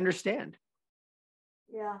understand.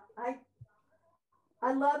 Yeah,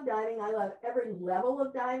 I love diving. I love every level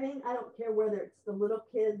of diving. I don't care whether it's the little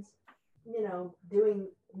kids, you know, doing,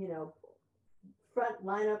 you know, front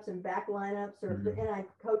lineups and back lineups, and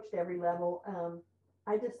I've coached every level.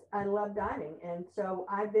 I love diving, and so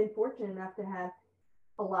I've been fortunate enough to have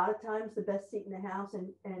a lot of times the best seat in the house,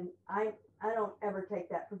 and I don't ever take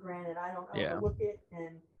that for granted. I don't overlook it,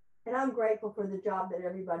 and I'm grateful for the job that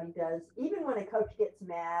everybody does, even when a coach gets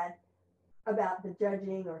mad about the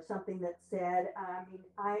judging or something that's said. I mean,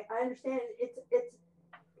 I understand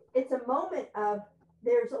it's a moment of,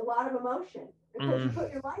 there's a lot of emotion because you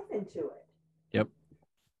put your life into it. Yep.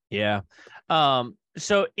 Yeah.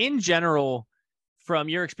 So in general, from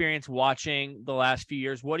your experience watching the last few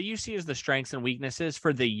years, what do you see as the strengths and weaknesses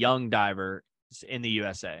for the young divers in the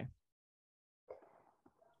USA?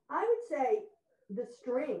 I would say the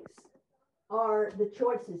strengths are the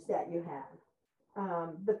choices that you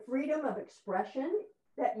have, the freedom of expression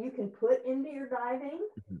that you can put into your diving.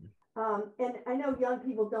 And I know young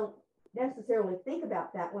people don't necessarily think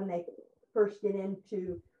about that when they first get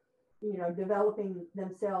into, you know, developing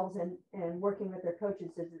themselves and working with their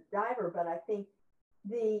coaches as a diver. But I think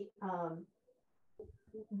the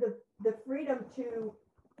freedom to,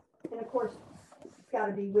 and of course, it's got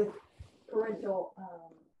to be with parental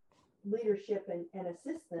leadership and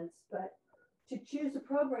assistance, but to choose a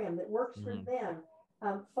program that works for them.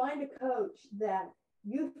 Find a coach that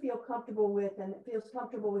you feel comfortable with and that feels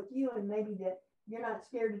comfortable with you, and maybe that you're not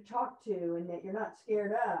scared to talk to and that you're not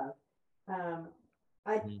scared of.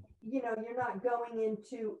 You know, you're not going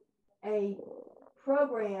into a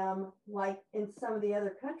program like in some of the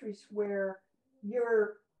other countries where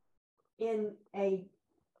you're in a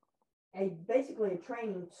basically a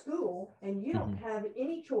training school and you don't have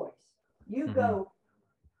any choice. You go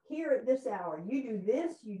here at this hour, you do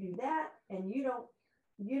this, you do that, and you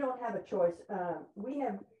don't have a choice. We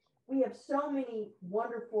have so many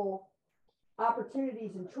wonderful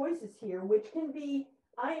opportunities and choices here, which can be,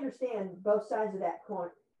 I understand both sides of that coin.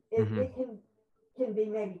 It can be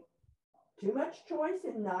maybe too much choice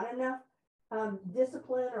and not enough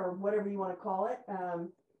discipline or whatever you want to call it.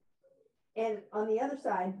 And on the other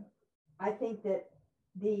side, I think that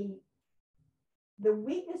the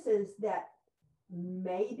weaknesses that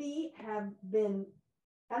maybe have been,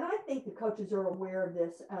 and I think the coaches are aware of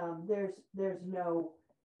this, there's no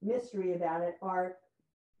mystery about it, are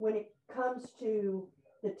when it comes to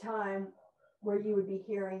the time where you would be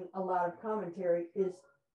hearing a lot of commentary is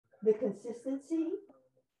the consistency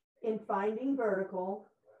in finding vertical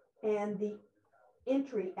and the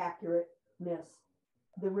entry accurateness,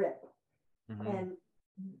 the rip. And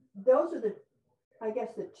those are I guess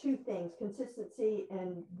the two things, consistency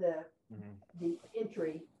and the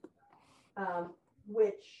entry,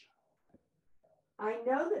 which I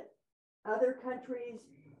know that other countries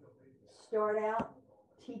start out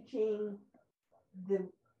teaching the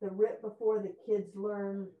rip before the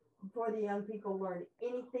young people learn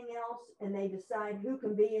anything else, and they decide who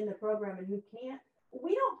can be in the program and who can't.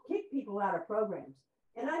 We don't kick people out of programs.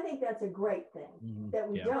 And I think that's a great thing that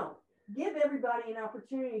we don't. Give everybody an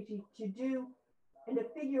opportunity to do and to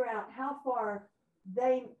figure out how far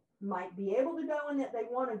they might be able to go and that they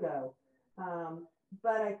want to go.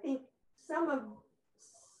 But I think some of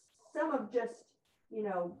just,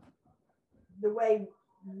 the way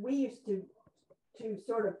we used to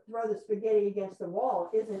sort of throw the spaghetti against the wall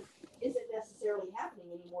isn't necessarily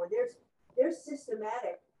happening anymore. There's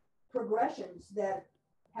systematic progressions that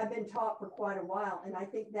have been taught for quite a while. And I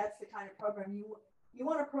think that's the kind of program you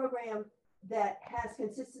want, a program that has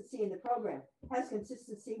consistency in the program, has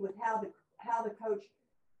consistency with how the coach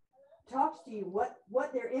talks to you,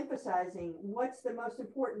 what they're emphasizing, what's the most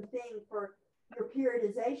important thing for your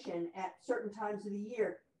periodization at certain times of the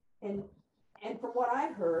year. And from what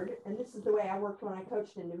I've heard, and this is the way I worked when I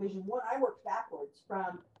coached in Division I, I worked backwards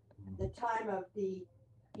from the time of the,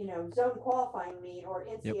 zone qualifying meet or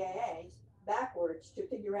NCAAs backwards to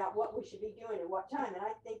figure out what we should be doing at what time. And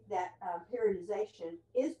I think that periodization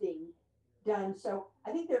is being done. So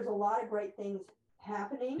I think there's a lot of great things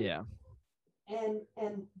happening. Yeah. And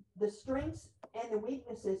the strengths and the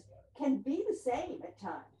weaknesses can be the same at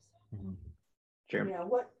times. Sure.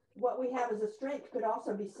 What we have as a strength could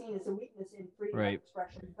also be seen as a weakness in freedom of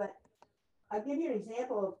expression. But I'll give you an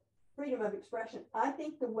example of freedom of expression. I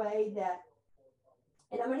think the way that,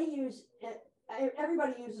 and I'm going to use,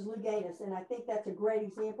 everybody uses Lou Gaines, and I think that's a great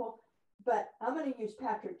example, but I'm going to use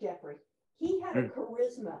Patrick Jeffrey. He had a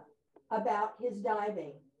charisma about his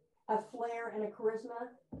diving, a flair and a charisma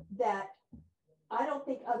that I don't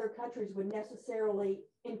think other countries would necessarily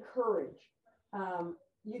encourage.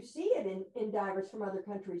 You see it in divers from other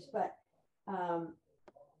countries, but I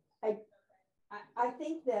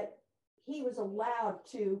think that he was allowed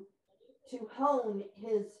to hone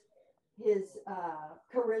his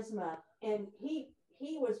charisma, and he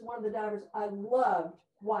was one of the divers I loved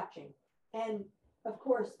watching. And of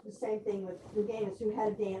course, the same thing with Louganis, who had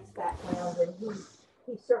a dance background, and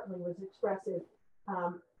he certainly was expressive.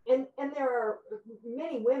 And there are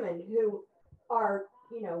many women who are,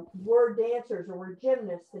 were dancers or were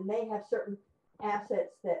gymnasts, and they have certain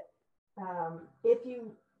assets that if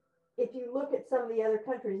you look at some of the other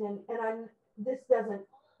countries, and this doesn't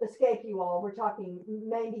escape you all, we're talking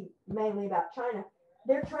mainly about China,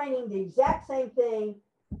 they're training the exact same thing,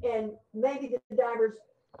 and maybe the divers,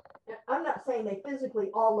 I'm not saying they physically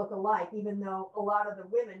all look alike, even though a lot of the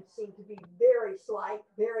women seem to be very slight,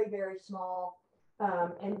 very, very small,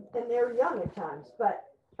 and they're young at times. But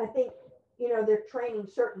I think, they're training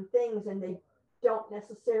certain things, and they don't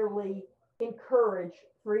necessarily encourage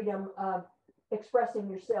freedom of expressing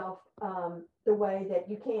yourself the way that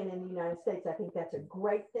you can in the United States. I think that's a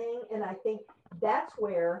great thing. And I think that's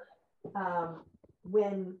where,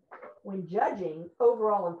 when judging,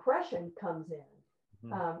 overall impression comes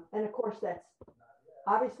in. And of course, that's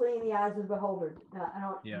obviously in the eyes of the beholder. I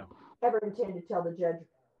don't ever intend to tell the judge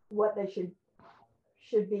what they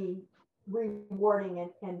should be rewarding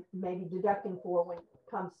and maybe deducting for when it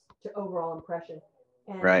comes to overall impression.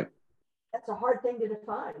 And that's a hard thing to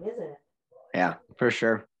define, isn't it? Yeah, for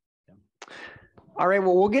sure. All right,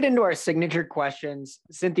 well, we'll get into our signature questions.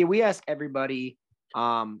 Cynthia, we ask everybody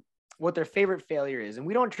what their favorite failure is, and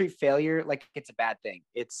we don't treat failure like it's a bad thing.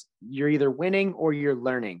 It's you're either winning or you're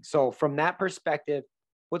learning. So from that perspective,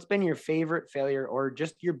 what's been your favorite failure or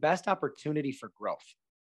just your best opportunity for growth?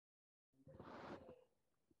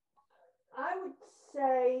 I would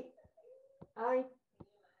say I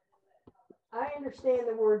understand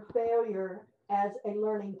the word failure as a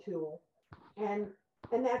learning tool, and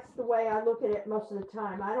that's the way I look at it most of the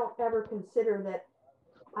time. I don't ever consider that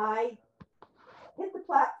I hit the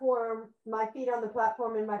platform, my feet on the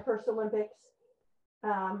platform in my first Olympics,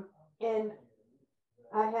 and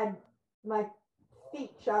I had my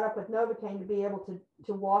feet shot up with Novocaine to be able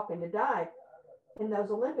to walk and to dive in those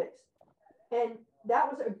Olympics. And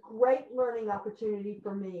that was a great learning opportunity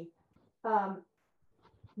for me.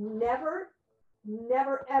 Never,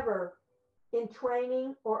 ever in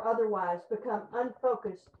training or otherwise become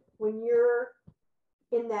unfocused when you're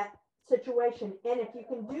in that situation. And if you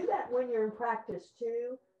can do that when you're in practice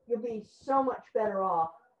too, you'll be so much better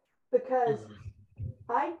off, because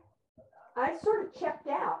I sort of checked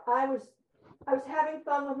out. I was having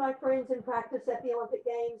fun with my friends in practice at the Olympic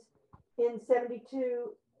Games in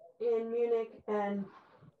 '72 in Munich, and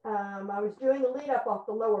I was doing a lead up off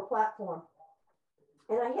the lower platform,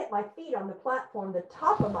 and I hit my feet on the platform, the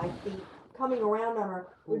top of my feet coming around on a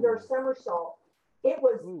reverse somersault. It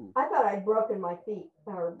was, I thought I'd broken my feet,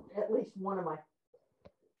 or at least one of my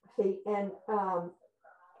feet, and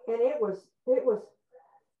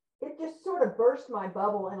it just sort of burst my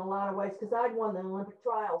bubble in a lot of ways, because I'd won the Olympic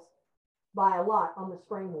trials by a lot on the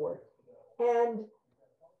springboard. And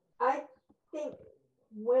I think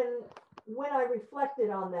when I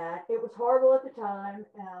reflected on that, it was horrible at the time.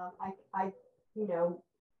 I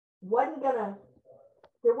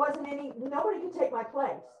nobody could take my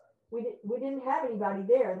place. We didn't have anybody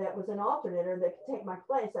there that was an alternate or that could take my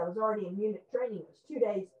place. I was already in Munich training. It was 2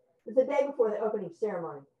 days. It was the day before the opening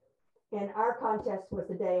ceremony. And our contest was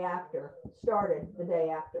the day after, started the day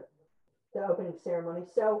after the opening ceremony.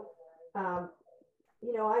 So, I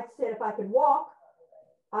said if I could walk,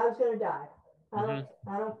 I was going to dive. I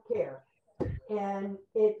don't care. And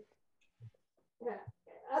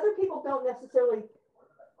other people don't necessarily,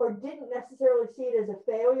 or didn't necessarily see it as a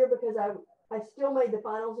failure, because I still made the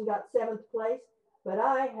finals and got 7th place, but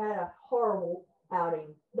I had a horrible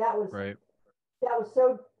outing. That was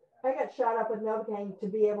so, I got shot up with Novocaine to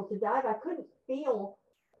be able to dive. I couldn't feel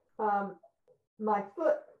my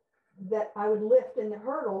foot that I would lift in the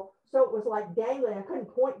hurdle. So it was like dangling. I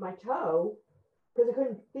couldn't point my toe because I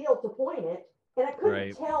couldn't feel to point it. And I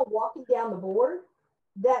couldn't tell walking down the board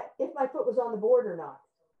that if my foot was on the board or not.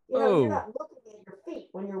 You're not looking at your feet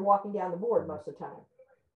when you're walking down the board most of the time.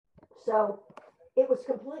 So it was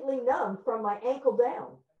completely numb from my ankle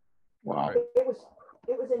down. Wow. It was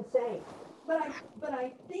insane. But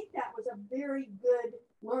I think that was a very good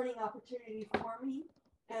learning opportunity for me.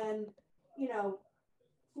 And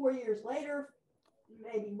 4 years later,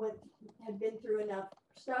 maybe had been through enough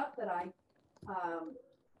stuff that I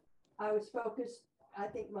was focused, I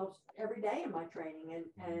think, most every day in my training,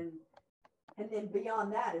 and then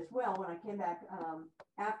beyond that as well. When I came back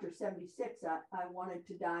after '76, I wanted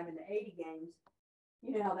to dive in the '80 games.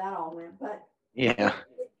 You know how that all went, but yeah,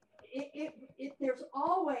 there's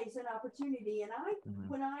always an opportunity. And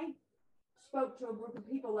when I spoke to a group of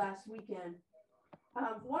people last weekend,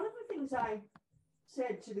 one of the things I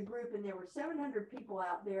said to the group, and there were 700 people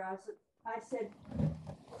out there, I said,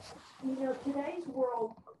 today's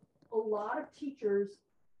world, a lot of teachers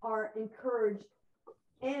are encouraged,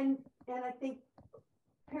 and I think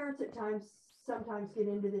parents at times sometimes get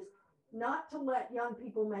into this, not to let young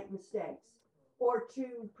people make mistakes or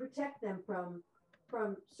to protect them from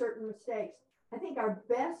certain mistakes. I think our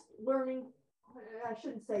best learning, I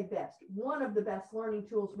shouldn't say best, one of the best learning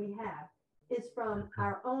tools we have is from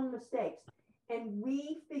our own mistakes. And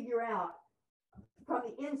we figure out from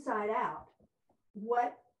the inside out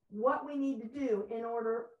what we need to do in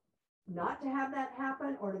order not to have that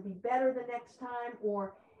happen, or to be better the next time.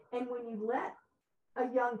 And when you let a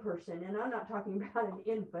young person, and I'm not talking about an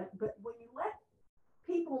infant, but when you let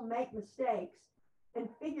people make mistakes and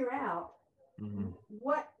figure out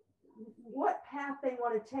what path they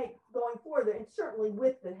want to take going forward, and certainly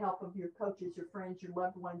with the help of your coaches, your friends, your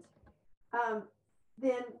loved ones,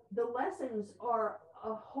 then the lessons are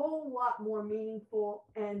a whole lot more meaningful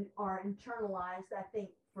and are internalized, I think,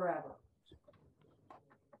 forever.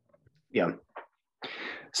 Yeah.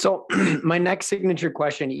 So my next signature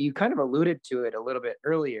question, you kind of alluded to it a little bit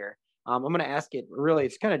earlier. I'm going to ask it, really,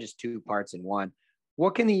 it's kind of just 2 parts in one.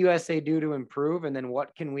 What can the USA do to improve? And then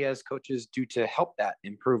what can we as coaches do to help that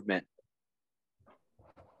improvement?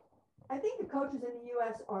 I think the coaches in the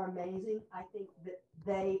U.S. are amazing. I think that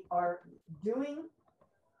they are doing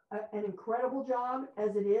an incredible job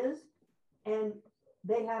as it is. And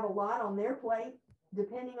they have a lot on their plate,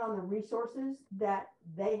 depending on the resources that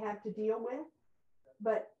they have to deal with.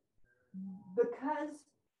 But because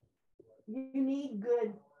you need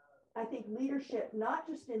good, I think, leadership, not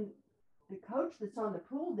just in the coach that's on the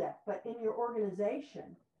pool deck, but in your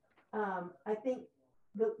organization. I think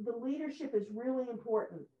the leadership is really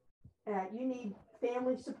important. You need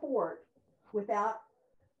family support without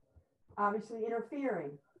obviously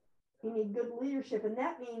interfering. You need good leadership, and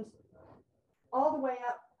that means all the way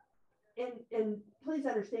up. And please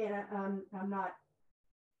understand, I'm not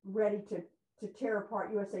ready to tear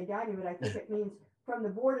apart USA Diving, but I think it means from the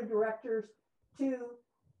board of directors to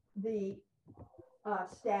the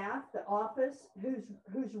staff, the office,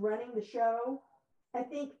 who's running the show. I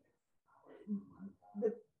think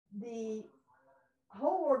the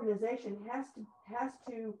whole organization has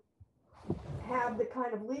to have the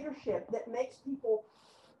kind of leadership that makes people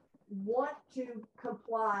want to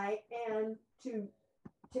comply and to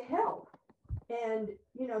help. And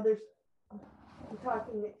there's, I'm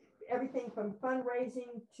talking everything from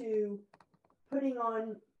fundraising to putting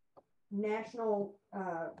on national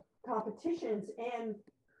competitions and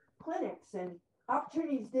clinics and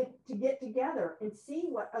opportunities to get together and see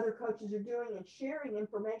what other coaches are doing and sharing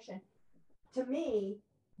information. To me,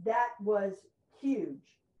 that was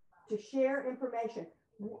huge, to share information.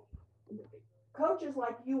 Coaches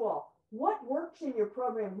like you all, what works in your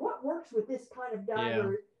program? What works with this kind of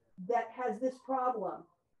diver that has this problem?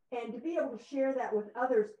 And to be able to share that with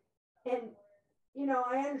others. And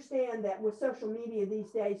I understand that with social media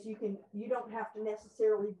these days, you don't have to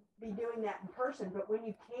necessarily be doing that in person, but when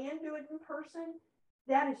you can do it in person,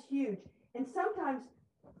 that is huge. And sometimes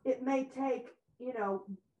it may take,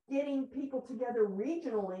 getting people together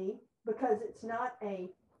regionally, because it's not a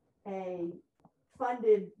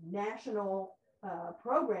funded national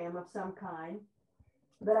program of some kind.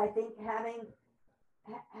 But I think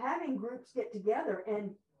having groups get together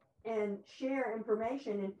and share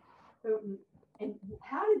information, and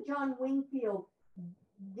how did John Wingfield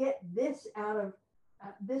get this out of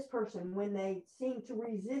this person when they seem to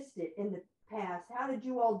resist it in the past? How did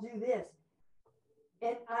you all do this?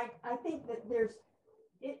 And I think that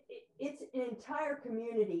it's an entire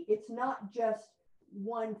community. It's not just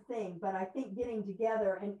one thing, but I think getting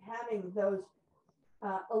together and having those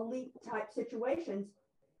elite type situations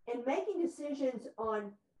and making decisions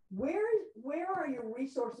on where are your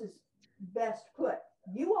resources best put.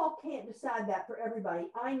 You all can't decide that for everybody.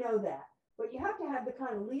 I know that, but you have to have the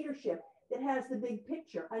kind of leadership that has the big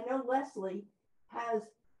picture. I know Leslie has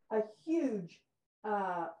a huge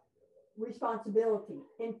responsibility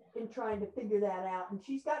in trying to figure that out, and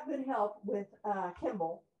she's got good help with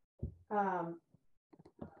Kimball.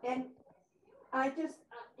 And I just,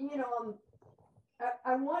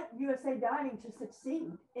 I want USA Diving to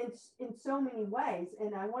succeed in so many ways,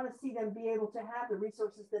 and I want to see them be able to have the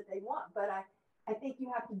resources that they want. But I think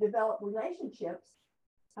you have to develop relationships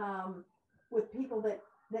with people that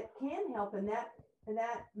can help, and that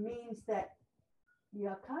means that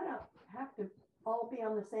you kind of have to all be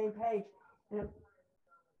on the same page.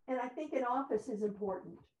 And I think an office is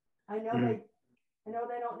important. I know they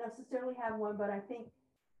don't necessarily have one, but I think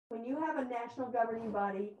when you have a national governing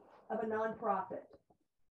body of a nonprofit,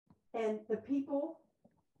 and the people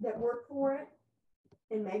that work for it,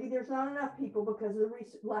 and maybe there's not enough people because of the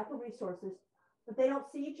lack of resources, but they don't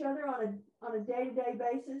see each other on a day-to-day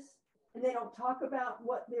basis, and they don't talk about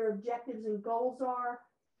what their objectives and goals are,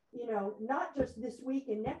 not just this week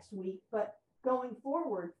and next week, but going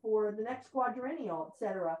forward for the next quadrennial, et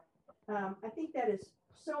cetera. I think that is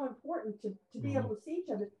so important to be able to see each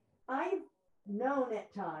other. I've known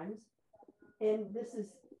at times, and this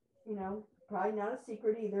is, probably not a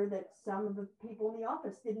secret either, that some of the people in the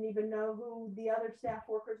office didn't even know who the other staff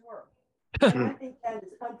workers were. And I think that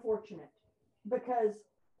is unfortunate, because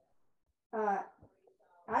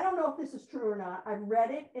I don't know if this is true or not. I've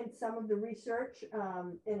read it in some of the research,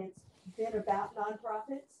 and it's been about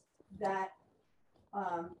nonprofits, that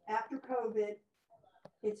after COVID,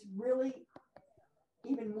 it's really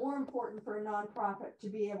even more important for a nonprofit to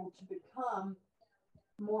be able to become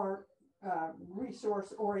more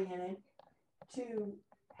resource oriented, to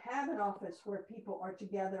have an office where people are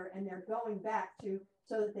together and they're going back to,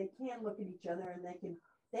 so that they can look at each other and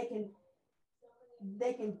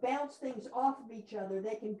they can bounce things off of each other.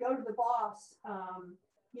 They can go to the boss,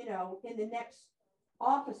 in the next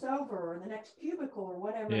office over, or the next cubicle, or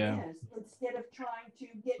whatever it is, instead of trying to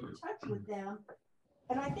get in touch with them.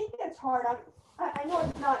 And I think that's hard. I know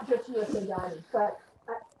it's not just USA Diving, but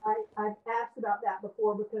I've asked about that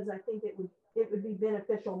before, because I think it would be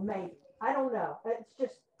beneficial. Maybe, I don't know. It's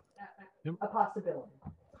just a possibility.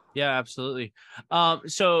 Yeah, absolutely.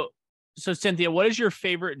 So Cynthia, what is your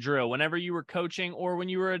favorite drill whenever you were coaching or when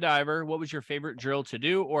you were a diver? What was your favorite drill to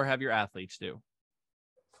do or have your athletes do?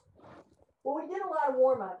 Well, we did a lot of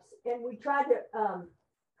warm-ups, and we tried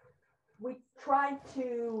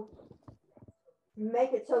to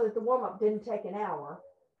make it so that the warm-up didn't take an hour,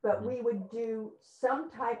 but we would do some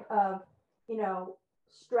type of,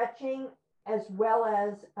 stretching, as well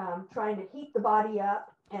as trying to heat the body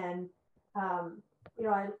up. And,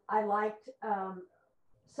 I liked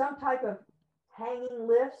some type of hanging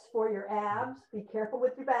lifts for your abs. Be careful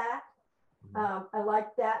with your back. I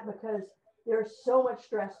liked that because there's so much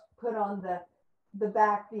stress put on the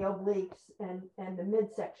back, the obliques, and the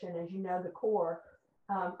midsection, as you know, the core.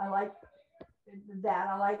 I like that.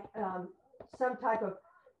 I like some type of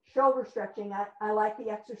shoulder stretching, I like the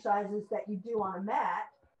exercises that you do on a mat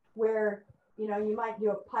where, you know, you might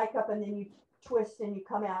do a pike up and then you twist and you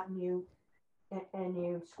come out and you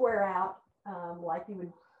square out like you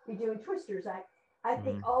would be doing twisters. I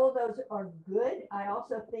think all of those are good. I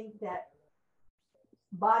also think that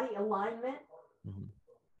body alignment,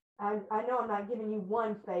 I know I'm not giving you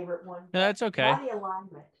one favorite one. No, that's okay. Body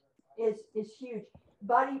alignment is huge.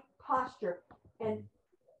 Body posture. And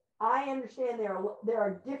I understand there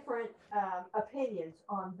are different opinions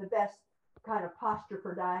on the best kind of posture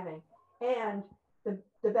for diving and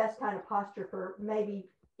the best kind of posture for maybe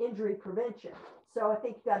injury prevention. So I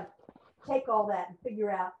think you got to take all that and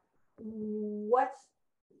figure out what's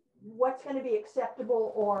going to be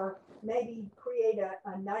acceptable, or maybe create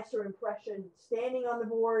a nicer impression standing on the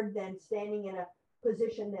board than standing in a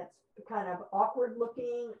position that's kind of awkward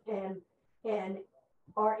looking, and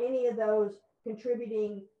are any of those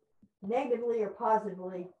contributing negatively or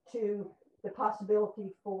positively to the possibility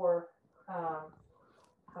for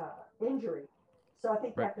injury. So I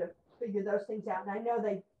think you have to figure those things out. And I know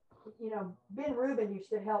Ben Rubin used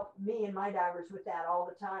to help me and my divers with that all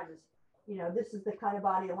the time. Is, you know, this is the kind of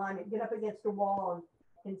body alignment. Get up against a wall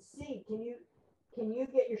and see, can you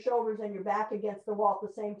get your shoulders and your back against the wall at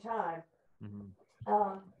the same time?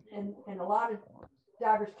 And a lot of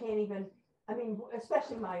divers can't even, I mean,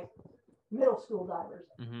 especially my middle school divers,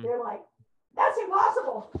 they're like, that's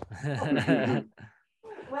impossible.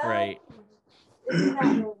 Well, right. It's not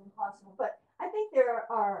really impossible, but I think there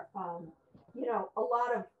are, a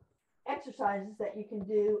lot of exercises that you can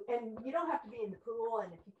do, and you don't have to be in the pool.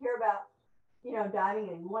 And if you care about, diving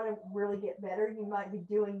and you want to really get better, you might be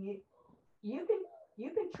doing you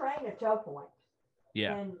can train a toe point.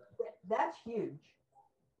 Yeah. And that's huge.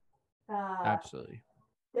 Absolutely.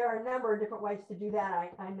 There are a number of different ways to do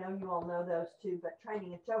that. I know you all know those too, but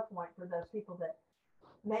training a toe point for those people that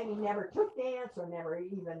maybe never took dance or never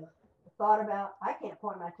even thought about, I can't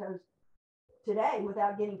point my toes today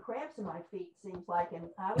without getting cramps in my feet, seems like, and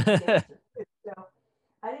I was a dancer too, so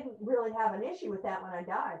I didn't really have an issue with that when I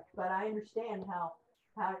dived, but I understand how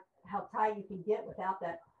tight you can get without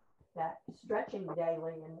that stretching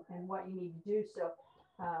daily and what you need to do. So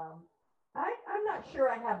I'm not sure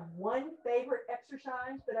I have one favorite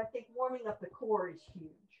exercise, but I think warming up the core is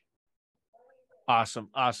huge.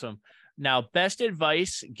 Awesome. Now, best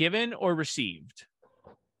advice given or received?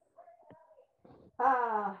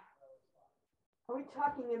 Are we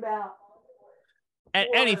talking about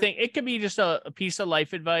anything? It could be just a piece of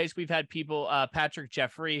life advice. We've had people, Patrick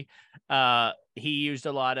Jeffrey, he used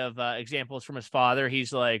a lot of examples from his father.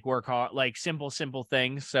 He's like, work hard, like simple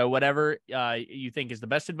things. So whatever you think is the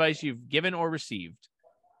best advice you've given or received.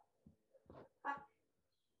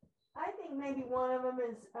 I think maybe one of them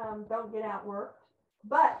is don't get outworked,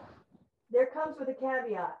 but there comes with a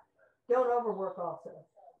caveat: don't overwork. Also,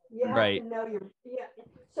 you have to know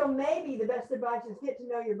So maybe the best advice is get to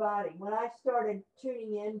know your body. When I started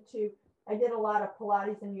tuning into, I did a lot of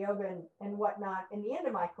Pilates and yoga and whatnot in the end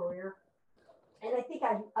of my career. And I think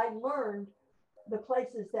I learned the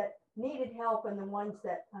places that needed help and the ones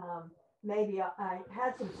that maybe I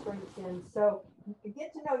had some strengths in. So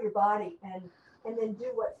get to know your body and then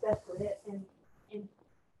do what's best for it. And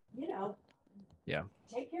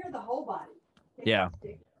take care of the whole body.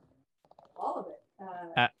 All of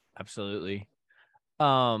it. Absolutely.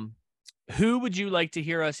 Who would you like to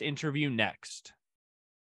hear us interview next?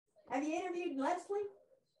 Have you interviewed Leslie?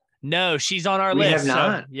 No, she's on our we list. Have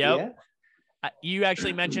not. Yep. Yeah. You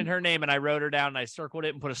actually mentioned her name and I wrote her down and I circled it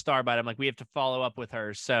and put a star by it. I'm like, we have to follow up with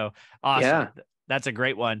her. So awesome. Yeah. That's a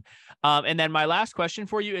great one. And then my last question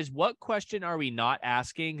for you is, what question are we not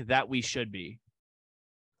asking that we should be?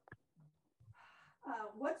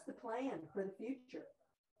 What's the plan for the future?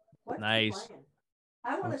 What's nice. The plan?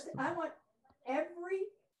 I want every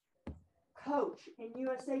coach in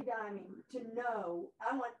USA Diving to know.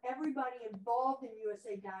 I want everybody involved in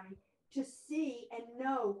USA Diving to see and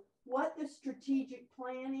know what the strategic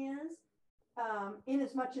plan is, in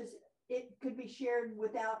as much as it could be shared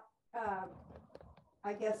without,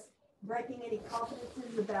 I guess, breaking any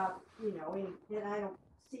confidences about, any, and I don't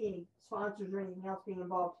see any sponsors or anything else being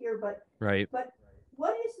involved here, but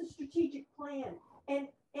what is the strategic plan, and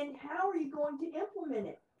how are you going to implement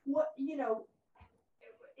it? What,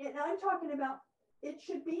 and I'm talking about, it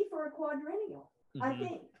should be for a quadrennial, I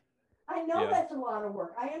think. I know that's a lot of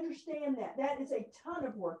work. I understand that. That is a ton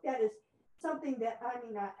of work. That is something that,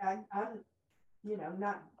 I'm,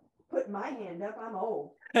 not putting my hand up. I'm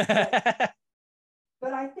old. But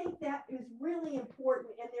I think that is really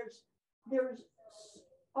important. And there's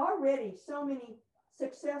already so many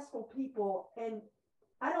successful people. And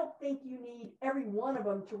I don't think you need every one of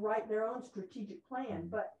them to write their own strategic plan,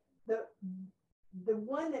 but the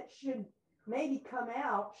one that should maybe come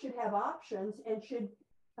out should have options and should,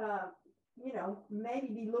 maybe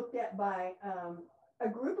be looked at by a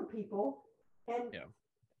group of people. And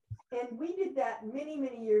we did that many,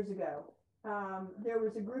 many years ago. There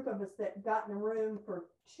was a group of us that got in a room for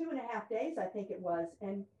 2.5 days, I think it was,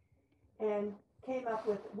 and came up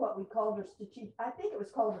with what we called a strategic, I think it was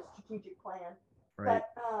called a strategic plan. Right.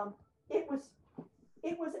 But it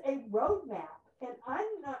was a roadmap, and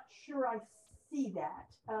I'm not sure I see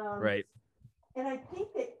that. Right. And I think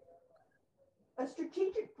that a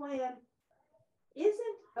strategic plan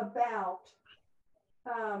isn't about,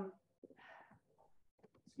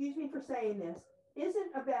 excuse me for saying this,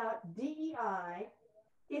 isn't about DEI.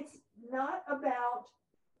 It's not about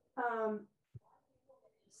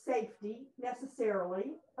safety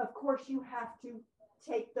necessarily. Of course, you have to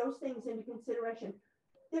take those things into consideration.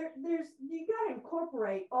 You got to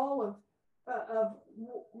incorporate all of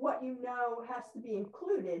what has to be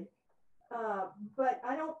included. But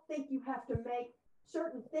I don't think you have to make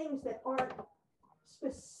certain things that aren't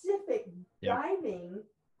specific diving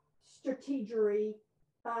strategy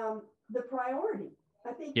the priority.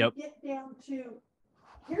 I think you get down to,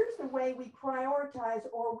 here's the way we prioritize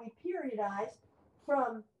or we periodize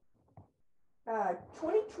from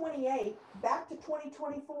 2028 back to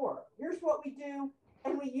 2024. Here's what we do,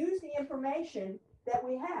 and we use the information that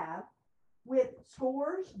we have with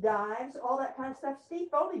scores, dives, all that kind of stuff. Steve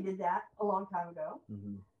Foley did that a long time ago.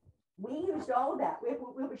 Mm-hmm. We used all of that. It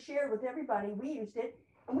was shared with everybody. We used it,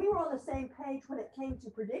 and we were on the same page when it came to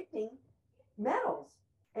predicting medals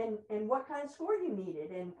and what kind of score you needed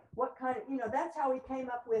and what kind of, that's how we came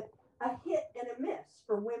up with a hit and a miss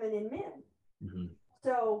for women and men. Mm-hmm.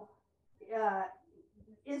 So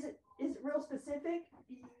is it real specific?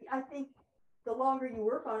 I think the longer you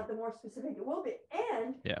work on it, the more specific it will be.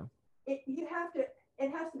 And it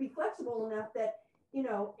has to be flexible enough that,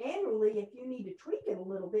 annually, if you need to tweak it a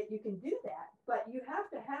little bit, you can do that. But you have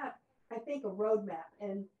to have, I think, a roadmap.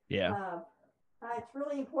 And it's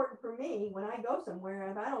really important for me when I go somewhere,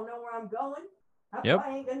 if I don't know where I'm going,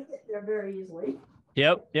 I ain't going to get there very easily.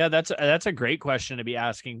 Yep. Yeah, that's a great question to be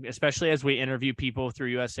asking, especially as we interview people through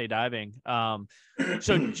USA Diving.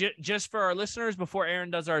 So just for our listeners, before Aaron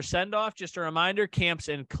does our send off, just a reminder, camps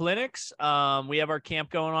and clinics. We have our camp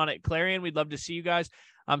going on at Clarion. We'd love to see you guys.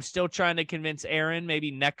 I'm still trying to convince Aaron maybe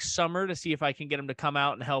next summer to see if I can get him to come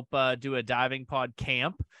out and help do a diving pod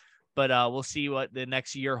camp, but we'll see what the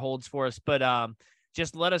next year holds for us. But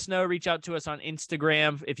just let us know, reach out to us on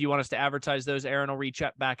Instagram. If you want us to advertise those, Aaron will reach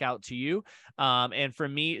back out to you. And for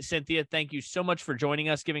me, Cynthia, thank you so much for joining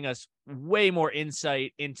us, giving us way more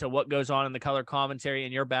insight into what goes on in the color commentary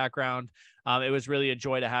and your background. It was really a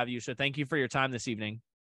joy to have you. So thank you for your time this evening.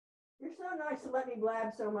 You're so nice to let me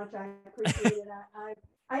blab so much. I appreciate it.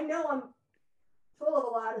 I know I'm full of a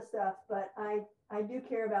lot of stuff, but I do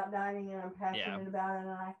care about diving and I'm passionate about it.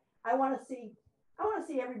 And I want to see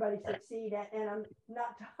everybody succeed, and I'm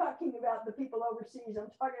not talking about the people overseas. I'm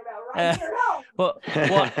talking about right here at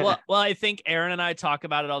home. Well, I think Aaron and I talk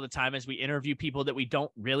about it all the time as we interview people that we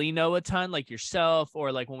don't really know a ton, like yourself,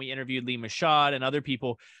 or like when we interviewed Lee Mashad and other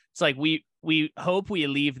people. It's like we hope we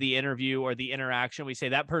leave the interview or the interaction, we say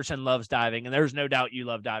that person loves diving, and there's no doubt you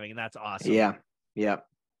love diving, and that's awesome. Yeah.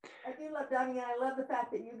 I do love diving, and I love the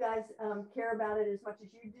fact that you guys care about it as much as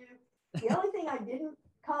you do. The only thing I didn't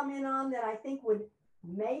comment on that I think would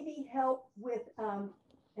maybe help with, and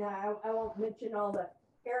I won't mention all the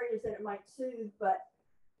areas that it might soothe, but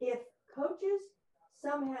if coaches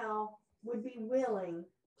somehow would be willing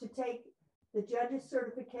to take the judges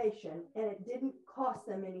certification and it didn't cost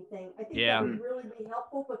them anything, I think that would really be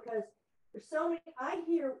helpful, because there's so many, I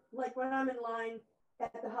hear, like when I'm in line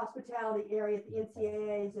at the hospitality area at the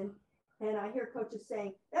NCAAs, and I hear coaches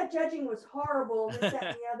saying that judging was horrible, and this, that,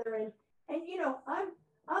 and the other, and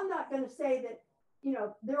I'm not going to say that,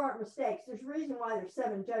 there aren't mistakes. There's a reason why there's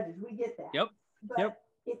 7 judges. We get that. Yep. But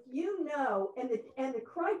if and the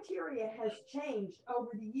criteria has changed over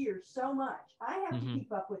the years so much, I have to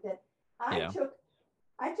keep up with it. I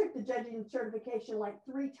took the judging certification like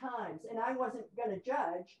 3 times, and I wasn't going to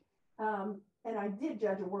judge. And I did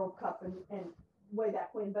judge a World Cup and way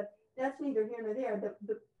back when, but that's neither here nor there.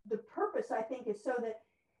 The purpose, I think, is so that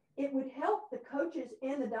it would help the coaches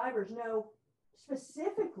and the divers know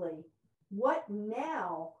specifically what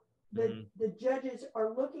now the judges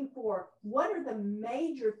are looking for. What are the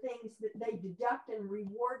major things that they deduct and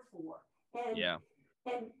reward for? And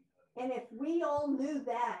if we all knew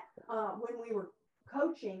that when we were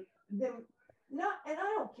coaching, then not, and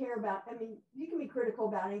I don't care about, I mean, you can be critical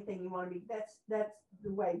about anything you want to be. That's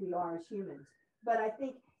the way we are as humans. But I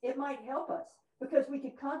think it might help us because we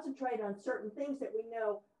could concentrate on certain things that we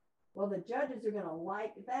know, well, the judges are going to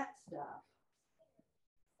like that stuff.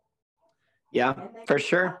 Yeah, for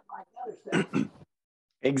sure. Like other stuff.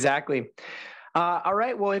 Exactly. All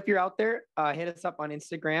right. Well, if you're out there, hit us up on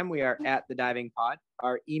Instagram. We are at The Diving Pod.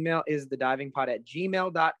 Our email is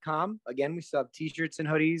thedivingpod@gmail.com. Again, we still have t-shirts and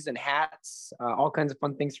hoodies and hats, all kinds of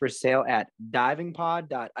fun things for sale at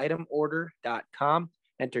divingpod.itemorder.com.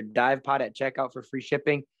 Enter DivePod at checkout for free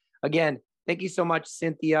shipping. Again, thank you so much,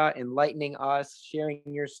 Cynthia, enlightening us, sharing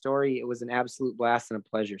your story. It was an absolute blast and a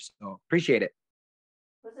pleasure. So appreciate it.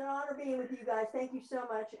 It was an honor being with you guys. Thank you so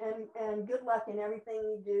much. And good luck in everything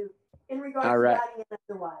you do in regards to diving and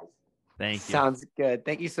otherwise. Thank you. Sounds good.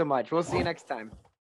 Thank you so much. We'll see you next time.